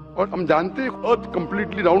 और हम जानते हैं अर्थ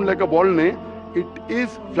completely round like a ball ने, it is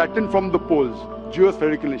flatten from the poles,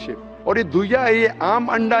 जियोस्फेरिकल shape. और ये दुहिया है, ये आम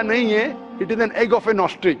अंडा नहीं है, it is an egg of N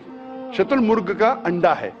ostrich, शतुरमुर्ग का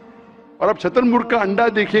अंडा है। और अब शतुरमुर्ग का अंडा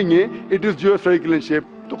देखेंगे, इट इज जियोस्फेरिकल शेप।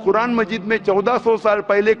 तो कुरान मजीद में 1400 साल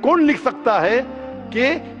पहले कौन लिख सकता है कि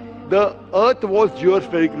द अर्थ वॉज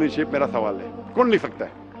जियोस्फेरिकल शेप? मेरा सवाल है, कौन लिख सकता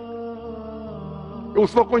है?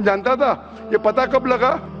 उस वक्त कौन जानता था? ये पता कब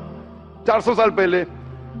लगा? 400 साल पहले।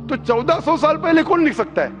 तो 1400 साल पहले कौन लिख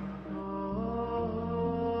सकता है?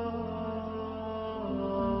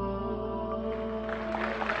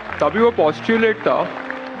 तभी वो पोस्टुलेट था,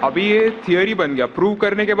 अभी ये थियरी बन गया, प्रूव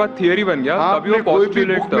करने के बाद थियरी बन गया। तभी वो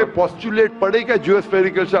पोस्टुलेट था। पोस्टुलेट पढ़ेगा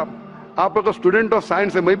जियोस्फेरिकल शेप। आप अगर स्टूडेंट ऑफ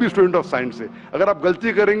साइंस है, मैं भी स्टूडेंट ऑफ साइंस है, अगर आप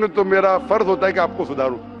गलती करेंगे तो मेरा फर्ज होता है कि आपको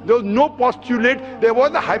सुधारूं। There was no postulate, there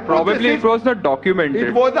was a hypothesis. Probably it was not documented.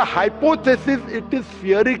 It was a hypothesis, it is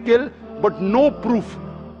spherical, but no proof.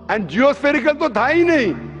 And geospherical तो था ही नहीं।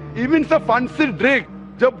 Even Sir Francis Drake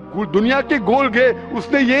जब दुनिया के गोल गए,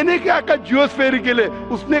 उसने ये नहीं कहा जियोस्फेरिकल है,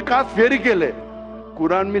 उसने कहा स्फेरिकल है।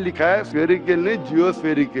 कुरान में लिखा है स्फेरिकल नहीं,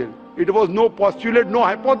 जियोस्फेरिकल। It was no postulate, no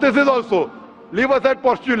hypothesis also. Leave aside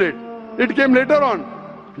postulate. It came later on.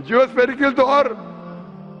 Geospherical तो और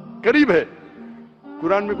करीब है।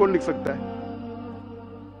 कुरान में कौन लिख सकता है?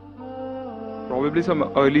 Probably some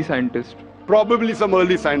early scientist. Probably some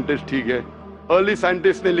early scientist, ठीक है। Early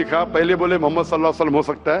scientist ने लिखा, पहले बोले मोहम्मद सल्लल्लाहु अलैहि वसल्लम हो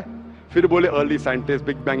सकता है, फिर बोले early scientist,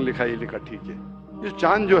 बिग बैंग लिखा, ये लिखा, ठीक है। ये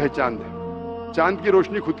चांद जो है, चांद है, चांद की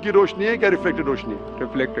रोशनी खुद की रोशनी है क्या रिफ्लेक्टेड रोशनी है?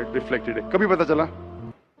 रिफ्लेक्टेड है। कभी पता चला?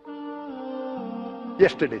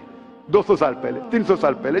 यस्टरडे, 200 साल पहले, 300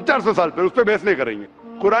 साल पहले, 400 साल पहले, उस पर बहस नहीं करेंगे।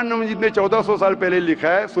 कुरान मजीद ने 1400 साल पहले लिखा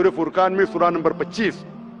है सूरह फुरकान में, सूरह नंबर 25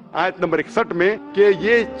 आयत नंबर 61 में, कि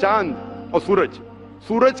ये चांद और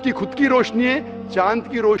सूरज की खुद की रोशनी है, चांद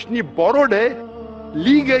की रोशनी बोरोड है,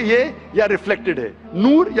 ली गई है या रिफ्लेक्टेड है,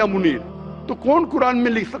 नूर या मुनीर। तो कौन कुरान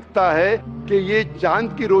में लिख सकता है कि ये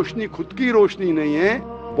चांद की रोशनी खुद की रोशनी नहीं है,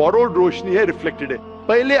 बोरोड रोशनी है, रिफ्लेक्टेड है?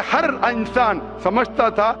 पहले हर इंसान समझता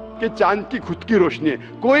था कि चांद की खुद की रोशनी है,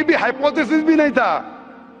 कोई भी हाइपोथेसिस भी नहीं था,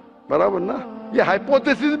 बराबर ना? ये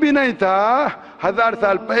हाइपोथेसिस भी नहीं था 1000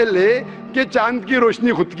 साल पहले कि चांद की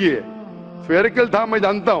रोशनी खुद की है। स्फेरिकल था, मैं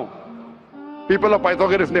जानता हूं, पीपल ऑफ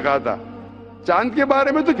पाइथागोरस ने कहा था। चांद के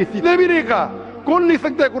बारे में तो किसी ने भी नहीं कहा। कौन लिख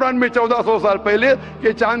सकता है कुरान में 1400 साल पहले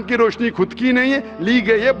कि चांद की रोशनी खुद की नहीं है, ली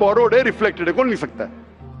गई है, बोरोड है, रिफ्लेक्टेड है? कौन लिख सकता है?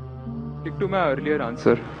 Stick to my earlier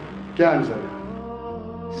answer. क्या आंसर है?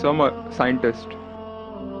 Some scientist.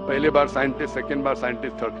 पहले बार साइंटिस्ट, सेकंड बार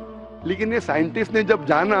साइंटिस्ट, थर्ड। लेकिन ये साइंटिस्ट ने जब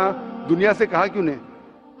जाना, दुनिया से कहा क्यों नहीं?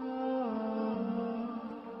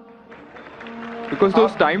 Because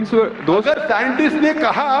those times were those. अगर साइंटिस्ट ने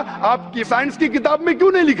कहा, आपकी साइंस की किताब में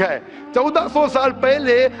क्यों नहीं लिखा है? 1400 साल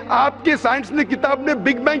पहले आपके साइंस ने किताब में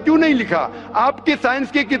बिग बैंग क्यों नहीं लिखा? आपके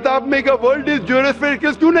साइंस की किताब में वर्ल्ड इज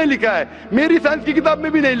ज्योमेट्रिकल क्यों नहीं लिखा है? मेरी साइंस की किताब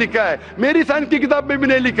में भी नहीं लिखा है, मेरी साइंस की किताब में भी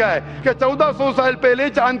नहीं लिखा है कि 1400 साल पहले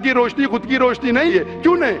चांद की रोशनी खुद की रोशनी नहीं है,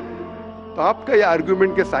 क्यों नहीं? तो आपका ये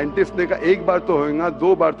आर्गुमेंट के साइंटिस्ट ने कहा एक बार तो होगा,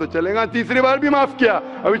 दो बार तो चलेगा, तीसरी बार भी माफ किया।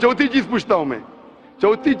 अभी चौथी चीज पूछता हूं मैं,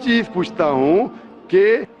 चौथी चीज पूछता हूं कि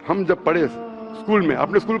हम जब पढ़े स्कूल में,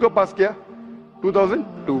 आपने स्कूल कब पास किया?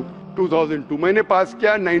 2002 मैंने पास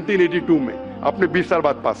किया 1982 में, आपने 20 साल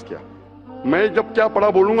बाद पास किया। मैं जब क्या पढ़ा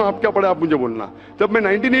बोलूंगा, आप क्या पढ़ा आप मुझे बोलना। जब मैं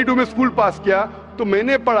 1982 में स्कूल पास किया तो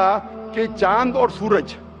मैंने पढ़ा कि चांद और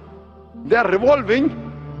सूरज they are revolving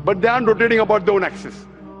but they are rotating about their own axis.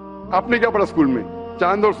 आपने क्या पढ़ा स्कूल में?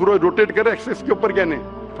 चांद और सूरज रोटेट कर रहे एक्सिस के ऊपर, कहने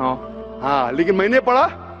हाँ, लेकिन मैंने पढ़ा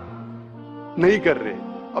नहीं कर रहे।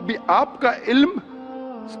 अभी आपका इल्म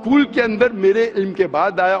स्कूल के अंदर मेरे इल्म के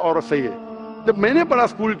बाद आया और सही है। जब मैंने पढ़ा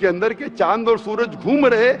स्कूल के अंदर कि चांद और सूरज घूम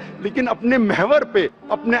रहे लेकिन अपने महवर पे,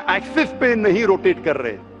 अपने एक्सिस पे नहीं रोटेट कर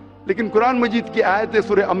रहे, लेकिन कुरान मजीद की आयत है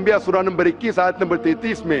सूरह अंबिया सूरह नंबर 21 आयत नंबर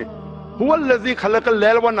 33 में, हुवल्लज़ी खलक़ल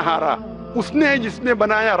लैल व नहारा, उसने है जिसने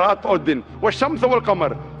बनाया रात और दिन, व शम्स वल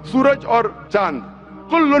कमर, सूरज और चांद,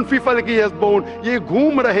 कुल्लुन फी फ़लकिन यस्बहून, ये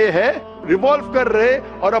घूम रहे हैं, रिवॉल्व कर रहे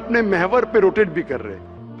और अपने महवर पे रोटेट भी कर रहे।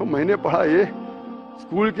 तो मैंने पढ़ा ये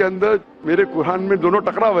स्कूल के अंदर, मेरे कुरान में दोनों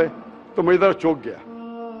टकराव है, तो मैं इधर चौंक गया।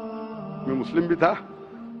 मैं मुस्लिम भी था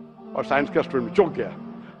और साइंस का स्टूडेंट, चौंक गया।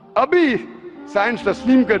 अभी साइंस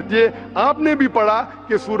तस्लीम करती है, आपने भी पढ़ा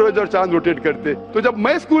कि सूरज और चांद रोटेट करते, तो जब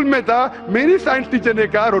मैं स्कूल में था मेरी साइंस टीचर ने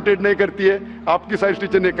कहा रोटेट नहीं करती है, आपकी साइंस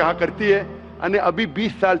टीचर ने कहा करती है, यानी अभी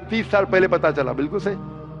 20 साल 30 साल पहले पता चला। बिल्कुल सही।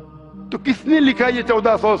 तो किसने लिखा ये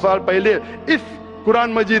 1400 साल पहले इस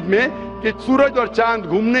कुरान मजीद में कि सूरज और चांद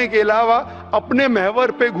घूमने के अलावा अपने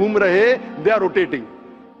महवर पे घूम रहे, दे आर रोटेटिंग?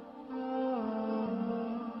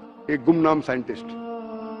 एक गुमनाम साइंटिस्ट,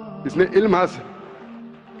 इसने इल्म हासिल।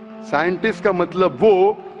 साइंटिस्ट का मतलब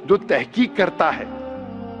वो जो तहकीक करता है,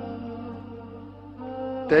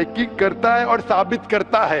 तहकीक करता है और साबित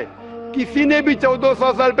करता है। किसी ने भी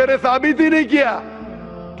 1400 साल पहले साबित ही नहीं किया।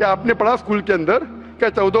 क्या आपने पढ़ा स्कूल के अंदर क्या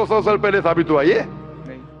 1400 साल पहले साबित हुआ ये?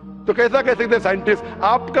 तो कैसा कह सकते हैं साइंटिस्ट?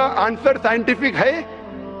 आपका आंसर साइंटिफिक है?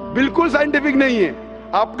 बिल्कुल साइंटिफिक नहीं है।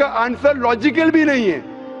 आपका आंसर लॉजिकल भी नहीं है।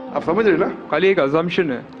 आप समझ रहे ना? खाली एक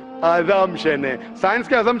अजम्पशन है। अजम्पशन है। साइंस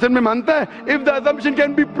के अजम्पशन में मानता है if the assumption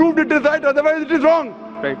can be proved it is right, otherwise it is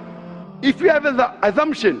wrong. Right. If you have an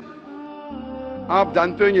assumption, आप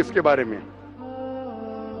जानते होंगे इसके बारे में,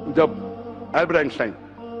 जब Albert Einstein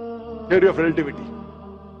theory of relativity,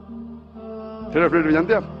 theory of relativity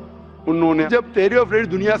जानते हैं आप? उन्होंने जब थ्योरी ऑफ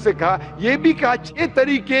रिलेटिविटी दुनिया से कहा, यह भी कहा 6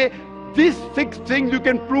 तरीके, this 6 things you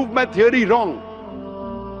can prove my theory wrong.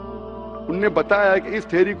 उन्होंने बताया कि इस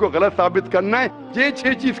थ्योरी को गलत साबित करना है, ये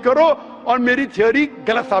 6 चीज करो और मेरी थ्योरी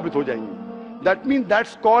गलत साबित हो जाएंगी। That mean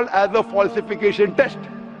that's called as a falsification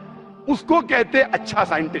test. उसको कहते हैं अच्छा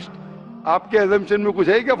साइंटिस्ट। आपके अजम्पशन में कुछ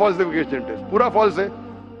है क्या फॉल्सिफिकेशन टेस्ट? पूरा फॉल्स है,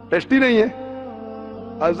 टेस्ट ही नहीं है।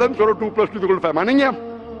 अजम करो 2+2=5, मानेंगे आप?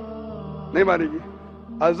 नहीं मानेंगे।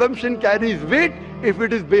 assumption carries weight if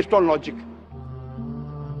it is based on logic.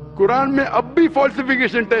 Quran में अब भी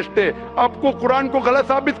फॉल्सिफिकेशन टेस्ट है। आपको कुरान को गलत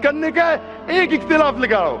साबित करने का है, एक इख्तिलाफ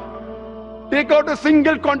लगाओ, take out a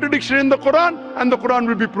single contradiction in the Quran and the Quran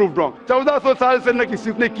will be proved wrong. 1400 साल से न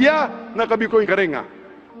किसी ने किया न कभी कोई करेगा।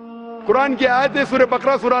 कुरान की आयत है सूरह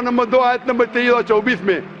बकरा सूरह नंबर 2 आयत नंबर 23 और 24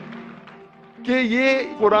 में कि ये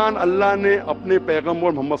कुरान अल्लाह ने अपने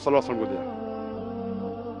पैगंबर मोहम्मद सल्लल्लाहु अलैहि वसल्लम को दिया,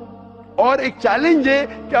 और एक चैलेंज है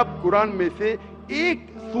कि आप कुरान में से एक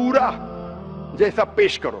सूरा जैसा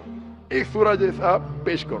पेश करो, एक सूरा जैसा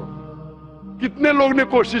पेश करो। कितने लोग ने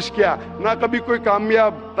कोशिश किया, ना कभी कोई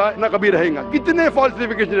कामयाब था ना कभी रहेगा। कितने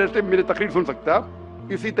फॉल्सिफिकेशन, जैसे मेरे तकरीर सुन सकते हैं आप।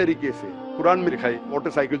 इसी तरीके से कुरान में लिखा है वाटर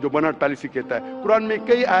साइकिल, जो बर्नार्ड पॉलिसी कहता है। कुरान में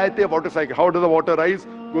कई आयतें water cycle, how does the water rise,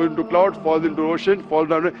 go into clouds, falls into ocean, fall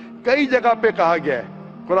down, कई जगह पे कहा गया है।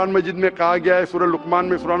 कुरान मजीद में कहा गया है सूरह लुकमान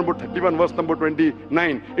में सूरह नंबर 31 वर्स नंबर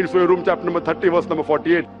 29, इन सूरह room chapter number 30 verse number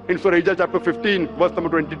 48, इन सूरह हिजर chapter 15 verse number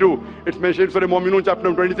 22, it's mentioned in सूरह मोमिनून चैप्टर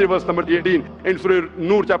नंबर 23 वर्स नंबर 18, इन सूरह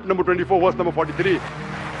नूर चैप्टर नंबर 24 वर्स नंबर 43,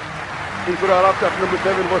 इन सूरह अराफ chapter number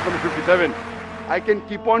 7 verse number 57। I can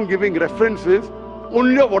keep on giving references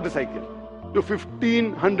only of water cycle, जो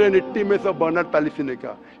 1580 में सब Bernard policy ने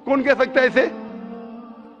कहा। कौन कह सकता है इसे?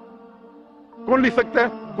 कौन लिख सकता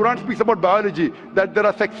है? Quran speaks about biology, that there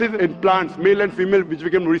are sexes in plants, male and female, which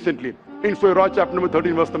became recently. In Surah Ra chapter number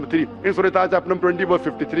 13 verse number 3. In Surah Ta chapter number 20 verse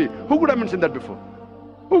 53. Who could have mentioned that before?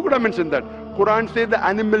 Who could have mentioned that? Quran says the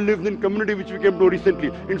animal lives in community, which we came to know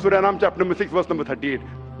recently in Surah Al-Anbiya chapter number 6 verse number 38.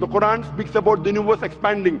 The Quran speaks about the universe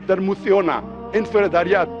expanding, Tarmusiona, in Surah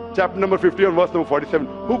Dariyat chapter number 51 verse number 47.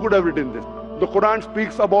 Who could have written this? The Quran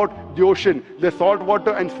speaks about the ocean, the salt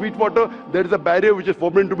water and sweet water. There is a barrier which is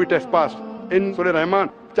forbidden to be trespassed in Surah Rahman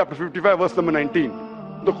chapter 55 verse number 19.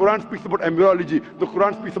 The Quran speaks about embryology. The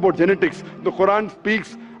Quran speaks about genetics. The Quran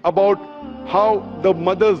speaks about how the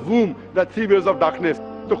mother's womb, that 3 years of darkness.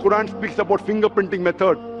 The Quran speaks about fingerprinting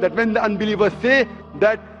method, that when the unbelievers say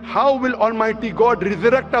that how will Almighty God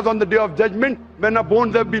resurrect us on the day of judgment when our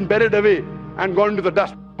bones have been buried away and gone to the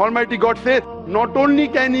dust. Almighty God says not only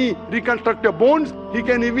can He reconstruct your bones, He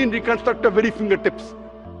can even reconstruct your very fingertips.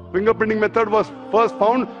 Fingerprinting method was first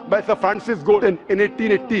found by Sir Francis Galton in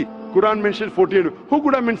 1880. Quran mentions 48. Who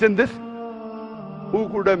could have mentioned this? Who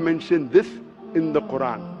could have mentioned this in the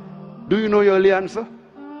Quran? Do you know your early answer?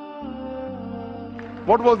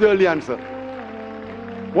 What was the early answer?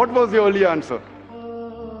 What was the early answer?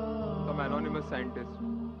 Some anonymous scientist.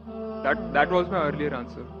 That was my earlier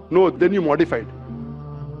answer. No, then you modified.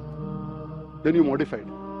 Then you modified.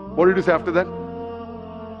 What did you say after that?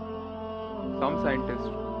 Some scientist.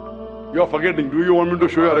 You are forgetting. Do you want me to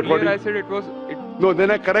show you a recording? Earlier I said it was... No, then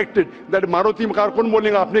I corrected. That Maruti car कौन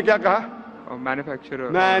बोलेगा? आपने क्या कहा?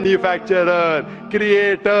 Manufacturer. Manufacturer,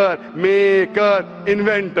 creator, maker,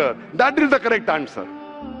 inventor. That is the correct answer.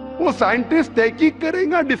 वो scientist तहकीक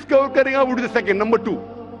करेगा, discover करेगा, would be the second. Number 2.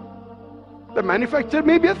 The manufacturer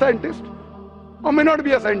may be a scientist or may not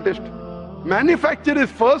be a scientist. Manufacturer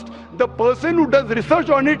is first. The person who does research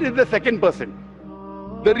on it is the second person.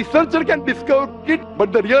 The researcher can discover it,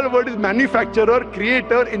 but the real word is manufacturer,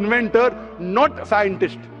 creator, inventor, not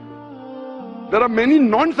scientist. There are many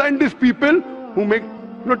non-scientist people who make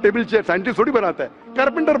table chair. Scientist थोड़ी बनाता है,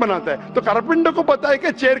 carpenter बनाता है. तो carpenter को पता है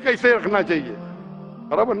कि chair कैसे रखना चाहिए.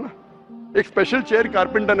 बराबर ना? एक special chair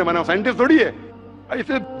carpenter ने बनाया. Scientist थोड़ी है.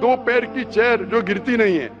 ऐसे 2 पैर की chair जो गिरती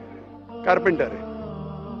नहीं है, carpenter है.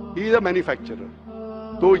 He is a manufacturer.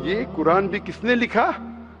 तो ये कुरान भी किसने लिखा?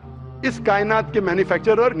 इस कायनात के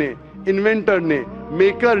मैन्युफैक्चरर ने, इन्वेंटर ने,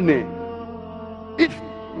 मेकर ने. इस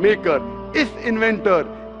मेकर, इस इन्वेंटर,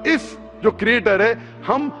 इस जो क्रिएटर है,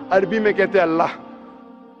 हम अरबी में कहते हैं अल्लाह,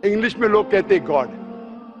 इंग्लिश में लोग कहते हैं गॉड.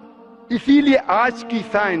 इसीलिए आज की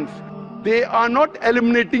science, they are not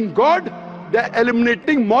eliminating God, they are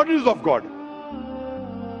eliminating models of God.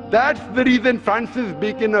 That's the reason Francis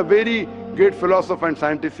bacon, a very great philosopher and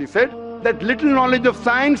scientist, he said that little knowledge of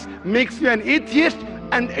science makes you an atheist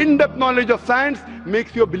and in-depth knowledge of science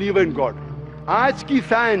makes you a believer in God. आज की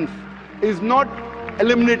science is not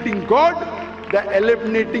eliminating God, they're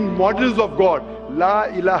eliminating models of God. La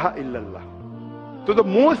ilaha illallah. So the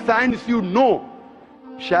more science you know,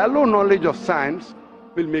 shallow knowledge of science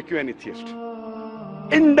will make you an atheist.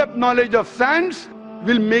 In-depth knowledge of science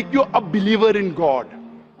will make you a believer in God.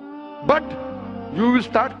 But you will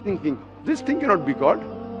start thinking, this thing cannot be God.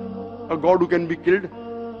 A God who can be killed,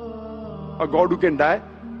 a God who can die,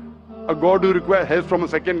 a God who requires help from a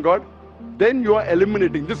second God. Then you are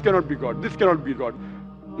eliminating, this cannot be God, this cannot be God.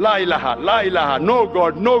 La ilaha, no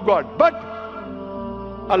God, no God. But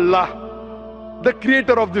Allah, the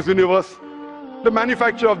creator of this universe, the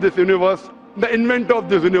manufacturer of this universe, the inventor of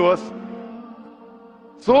this universe.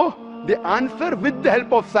 So the answer with the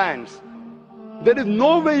help of science. There is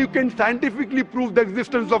no way you can scientifically prove the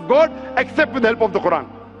existence of God except with the help of the Quran.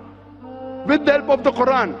 With the help of the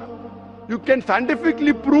Quran, you can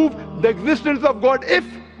scientifically prove the existence of God if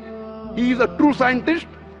he is a true scientist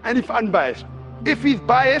and if unbiased. If he is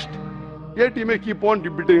biased, yet he may keep on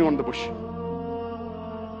beating on the bush.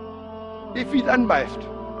 If he is unbiased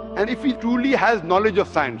and if he truly has knowledge of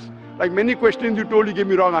science, like many questions you told, you gave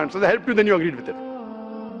me wrong answers, I helped you, then you agreed with it.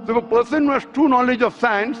 So a person who has true knowledge of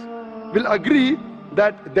science will agree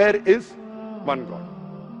that there is one God,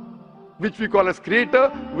 which we call as creator,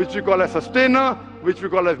 which we call as sustainer, which we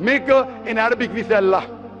call as maker. In Arabic we say Allah.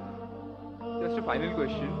 Just a final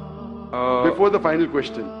question. Before the final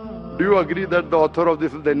question, do you agree that the author of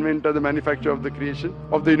this is the inventor, the manufacturer of the creation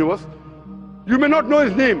of the universe? You may not know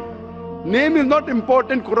his name. Name is not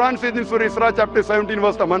important. Quran says in Surah Isra chapter 17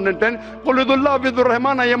 verse 110, قُلْ ادُوا اللَّهَ وِذُّ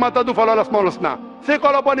الرَّحْمَنَ أَيَّمَا تَدُوا فَلَا الْأَسْمَاءُ الْحُسْنَى. Say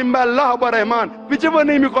call upon him by Allah or by Rahman. Whichever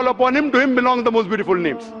name you call upon him, to him belong the most beautiful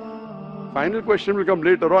names. Final question will come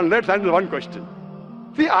later on. Let's handle one question.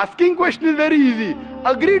 See, asking question is very easy.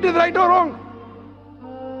 Agree it is right or wrong.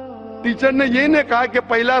 Teacher ने ये नहीं कहा कि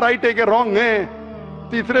पहला right है कि wrong है,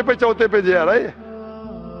 तीसरे पे चौथे पे जा रहा है.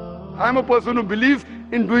 I am a person who believes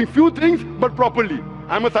in doing few things but properly.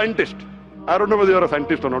 I am a scientist. I don't know whether you are a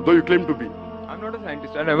scientist or not, though you claim to be. I'm I'm not a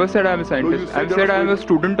scientist. I never said I'm a scientist. I said said I'm a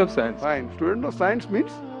student of science. Fine. Student of science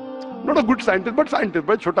means not a good scientist,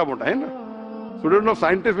 but chota mota hai na. Student of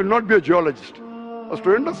scientist will not be a geologist. A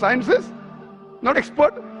student of science is not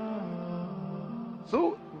expert.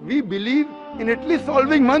 So we believe in at least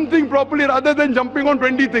solving one thing properly rather than jumping on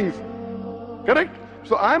 20 things. Correct?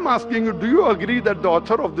 So I'm asking you, do you agree that the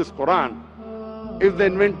author of this Quran is the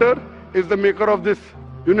inventor, is the maker of this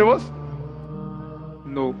universe?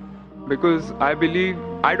 No. Because I believe,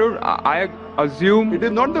 I assume... It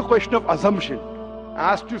is not the question of assumption.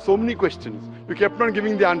 I asked you so many questions. You kept on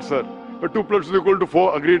giving the answer. But 2 plus 2 is equal to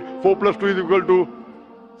 4, agreed. 4 plus 2 is equal to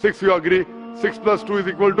 6, you agree. 6 plus 2 is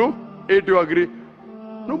equal to 8, you agree.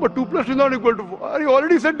 No, but 2 plus 2 is not equal to 4. You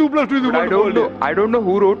already said 2 plus 2 is equal to 4. I don't know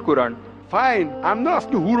who wrote Quran. Fine. I'm not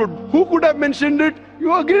asking who wrote. Who could have mentioned it?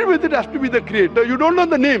 You agreed with it has to be the creator. You don't know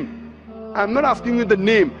the name. I'm not asking you the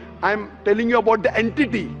name. I'm telling you about the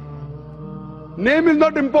entity. Name is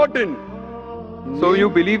not important. So you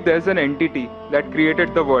believe there's an entity that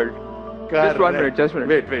created the world? Correct. Just 1 minute, just 1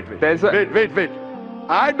 minute. Wait.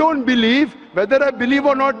 I don't believe, whether I believe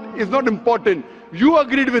or not is not important. You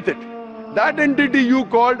agreed with it. That entity you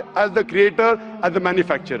called as the creator, as the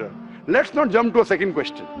manufacturer. Let's not jump to a second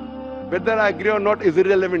question. Whether I agree or not is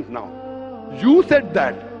irrelevant now. You said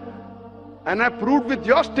that. And I proved with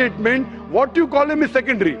your statement, what you call him is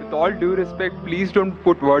secondary. With all due respect, please don't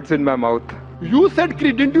put words in my mouth. You said,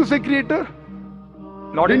 didn't you say creator?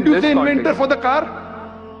 Not didn't in you this say context. inventor for the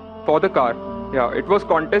car? For the car. Yeah, it was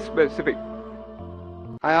context specific.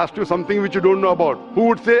 I asked you something which you don't know about. Who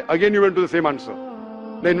would say? Again you went to the same answer.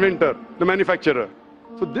 The inventor, the manufacturer.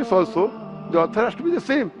 So this also, the author has to be the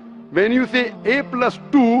same. When you say A plus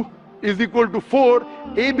 2 is equal to 4,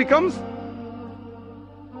 A becomes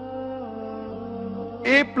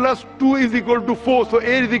A plus 2 is equal to 4. So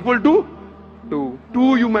A is equal to 2.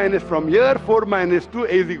 2 you minus from here, 4 minus 2, A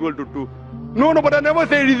is equal to 2. No, but I never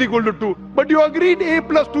said it is equal to 2. But you agreed A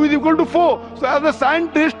plus 2 is equal to 4. So as a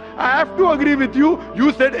scientist, I have to agree with you.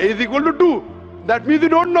 You said A is equal to 2. That means you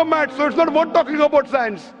don't know maths, so it's not worth talking about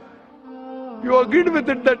science. You agreed with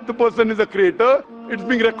it that the person is a creator. It's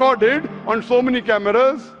being recorded on so many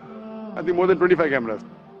cameras. I think more than 25 cameras.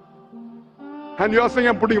 And you're saying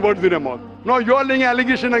I'm putting words in your mouth. No, you're laying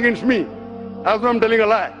allegation against me. As though I'm telling a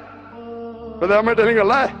lie. But am I telling a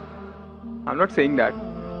lie? I'm not saying that.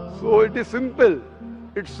 So it is simple.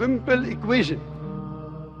 It's simple equation.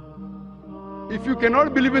 If you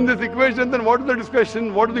cannot believe in this equation, then what is the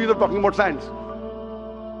discussion? What is the use of talking about science?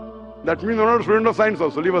 That means you're not a student of science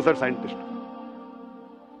also. Leave aside scientist.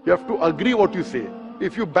 You have to agree what you say.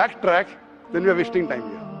 If you backtrack, then we are wasting time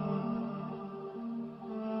here.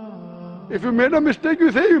 If you made a mistake,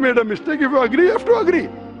 you say you made a mistake. If you agree, you have to agree.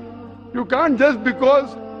 You can't just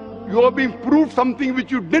because you are being proved something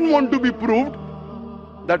which you didn't want to be proved,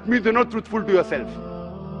 that means you're not truthful to yourself.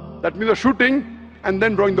 That means you're shooting and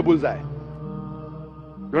then drawing the bullseye.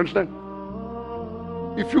 You understand?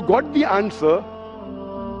 If you got the answer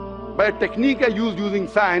by a technique I used using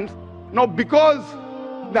science, now because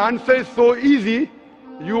the answer is so easy,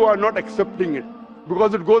 you are not accepting it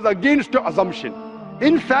because it goes against your assumption.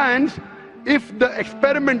 In science, if the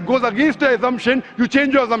experiment goes against your assumption, you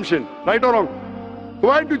change your assumption. Right or wrong?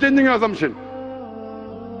 Why are you changing your assumption?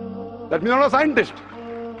 That means you're not a scientist.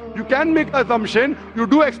 You can make an assumption, you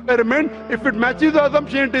do experiment. If it matches the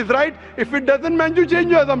assumption, it is right. If it doesn't match, you change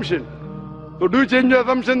your assumption. So do you change your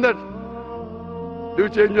assumption that? Do you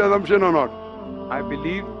change your assumption or not? I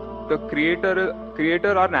believe the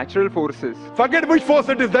creator are natural forces. Forget which force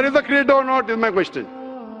it is. There is a creator or not is my question.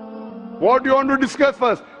 What do you want to discuss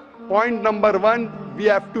first? Point number 1, we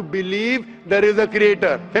have to believe there is a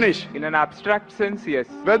creator. Finish. In an abstract sense, yes.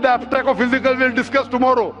 Whether abstract or physical, we'll discuss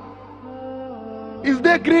tomorrow. Is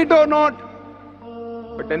there a creator or not?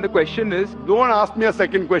 But then the question is... Don't ask me a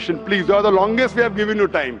second question, please. You are the longest we have given you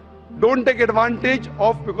time. Don't take advantage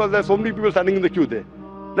of because there are so many people standing in the queue there.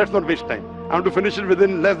 Let's not waste time. I want to finish it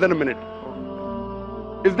within less than a minute.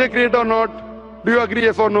 Is there a creator or not? Do you agree,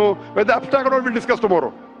 yes or no? Whether abstract or not, we'll discuss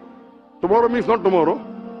tomorrow. Tomorrow means not tomorrow.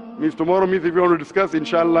 Tomorrow means if you want to discuss,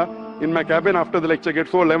 inshallah, in my cabin after the lecture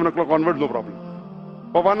gets so 11 o'clock onwards, no problem.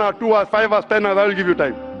 For 1 hour, 2 hours, 5 hours, 10 hours, I will give you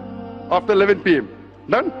time. After 11 p.m.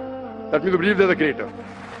 Done? That means you believe there's a creator.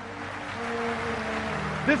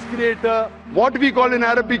 This creator, what we call in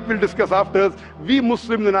Arabic, we'll discuss after. We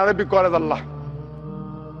Muslims in Arabic call as Allah.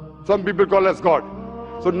 Some people call as God.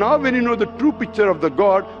 So now when you know the true picture of the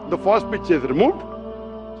God, the false picture is removed.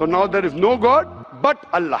 So now there is no God but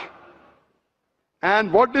Allah.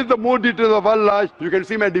 And what is the more details of Allah? You can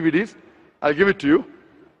see my DVDs. I'll give it to you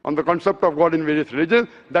on the concept of God in various religions.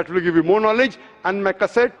 That will give you more knowledge. And my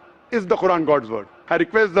cassette is the Quran God's word? I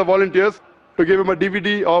request the volunteers to give him a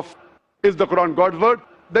DVD of Is the Quran God's word?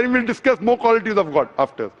 Then we'll discuss more qualities of God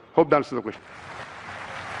after. Hope that answers the question.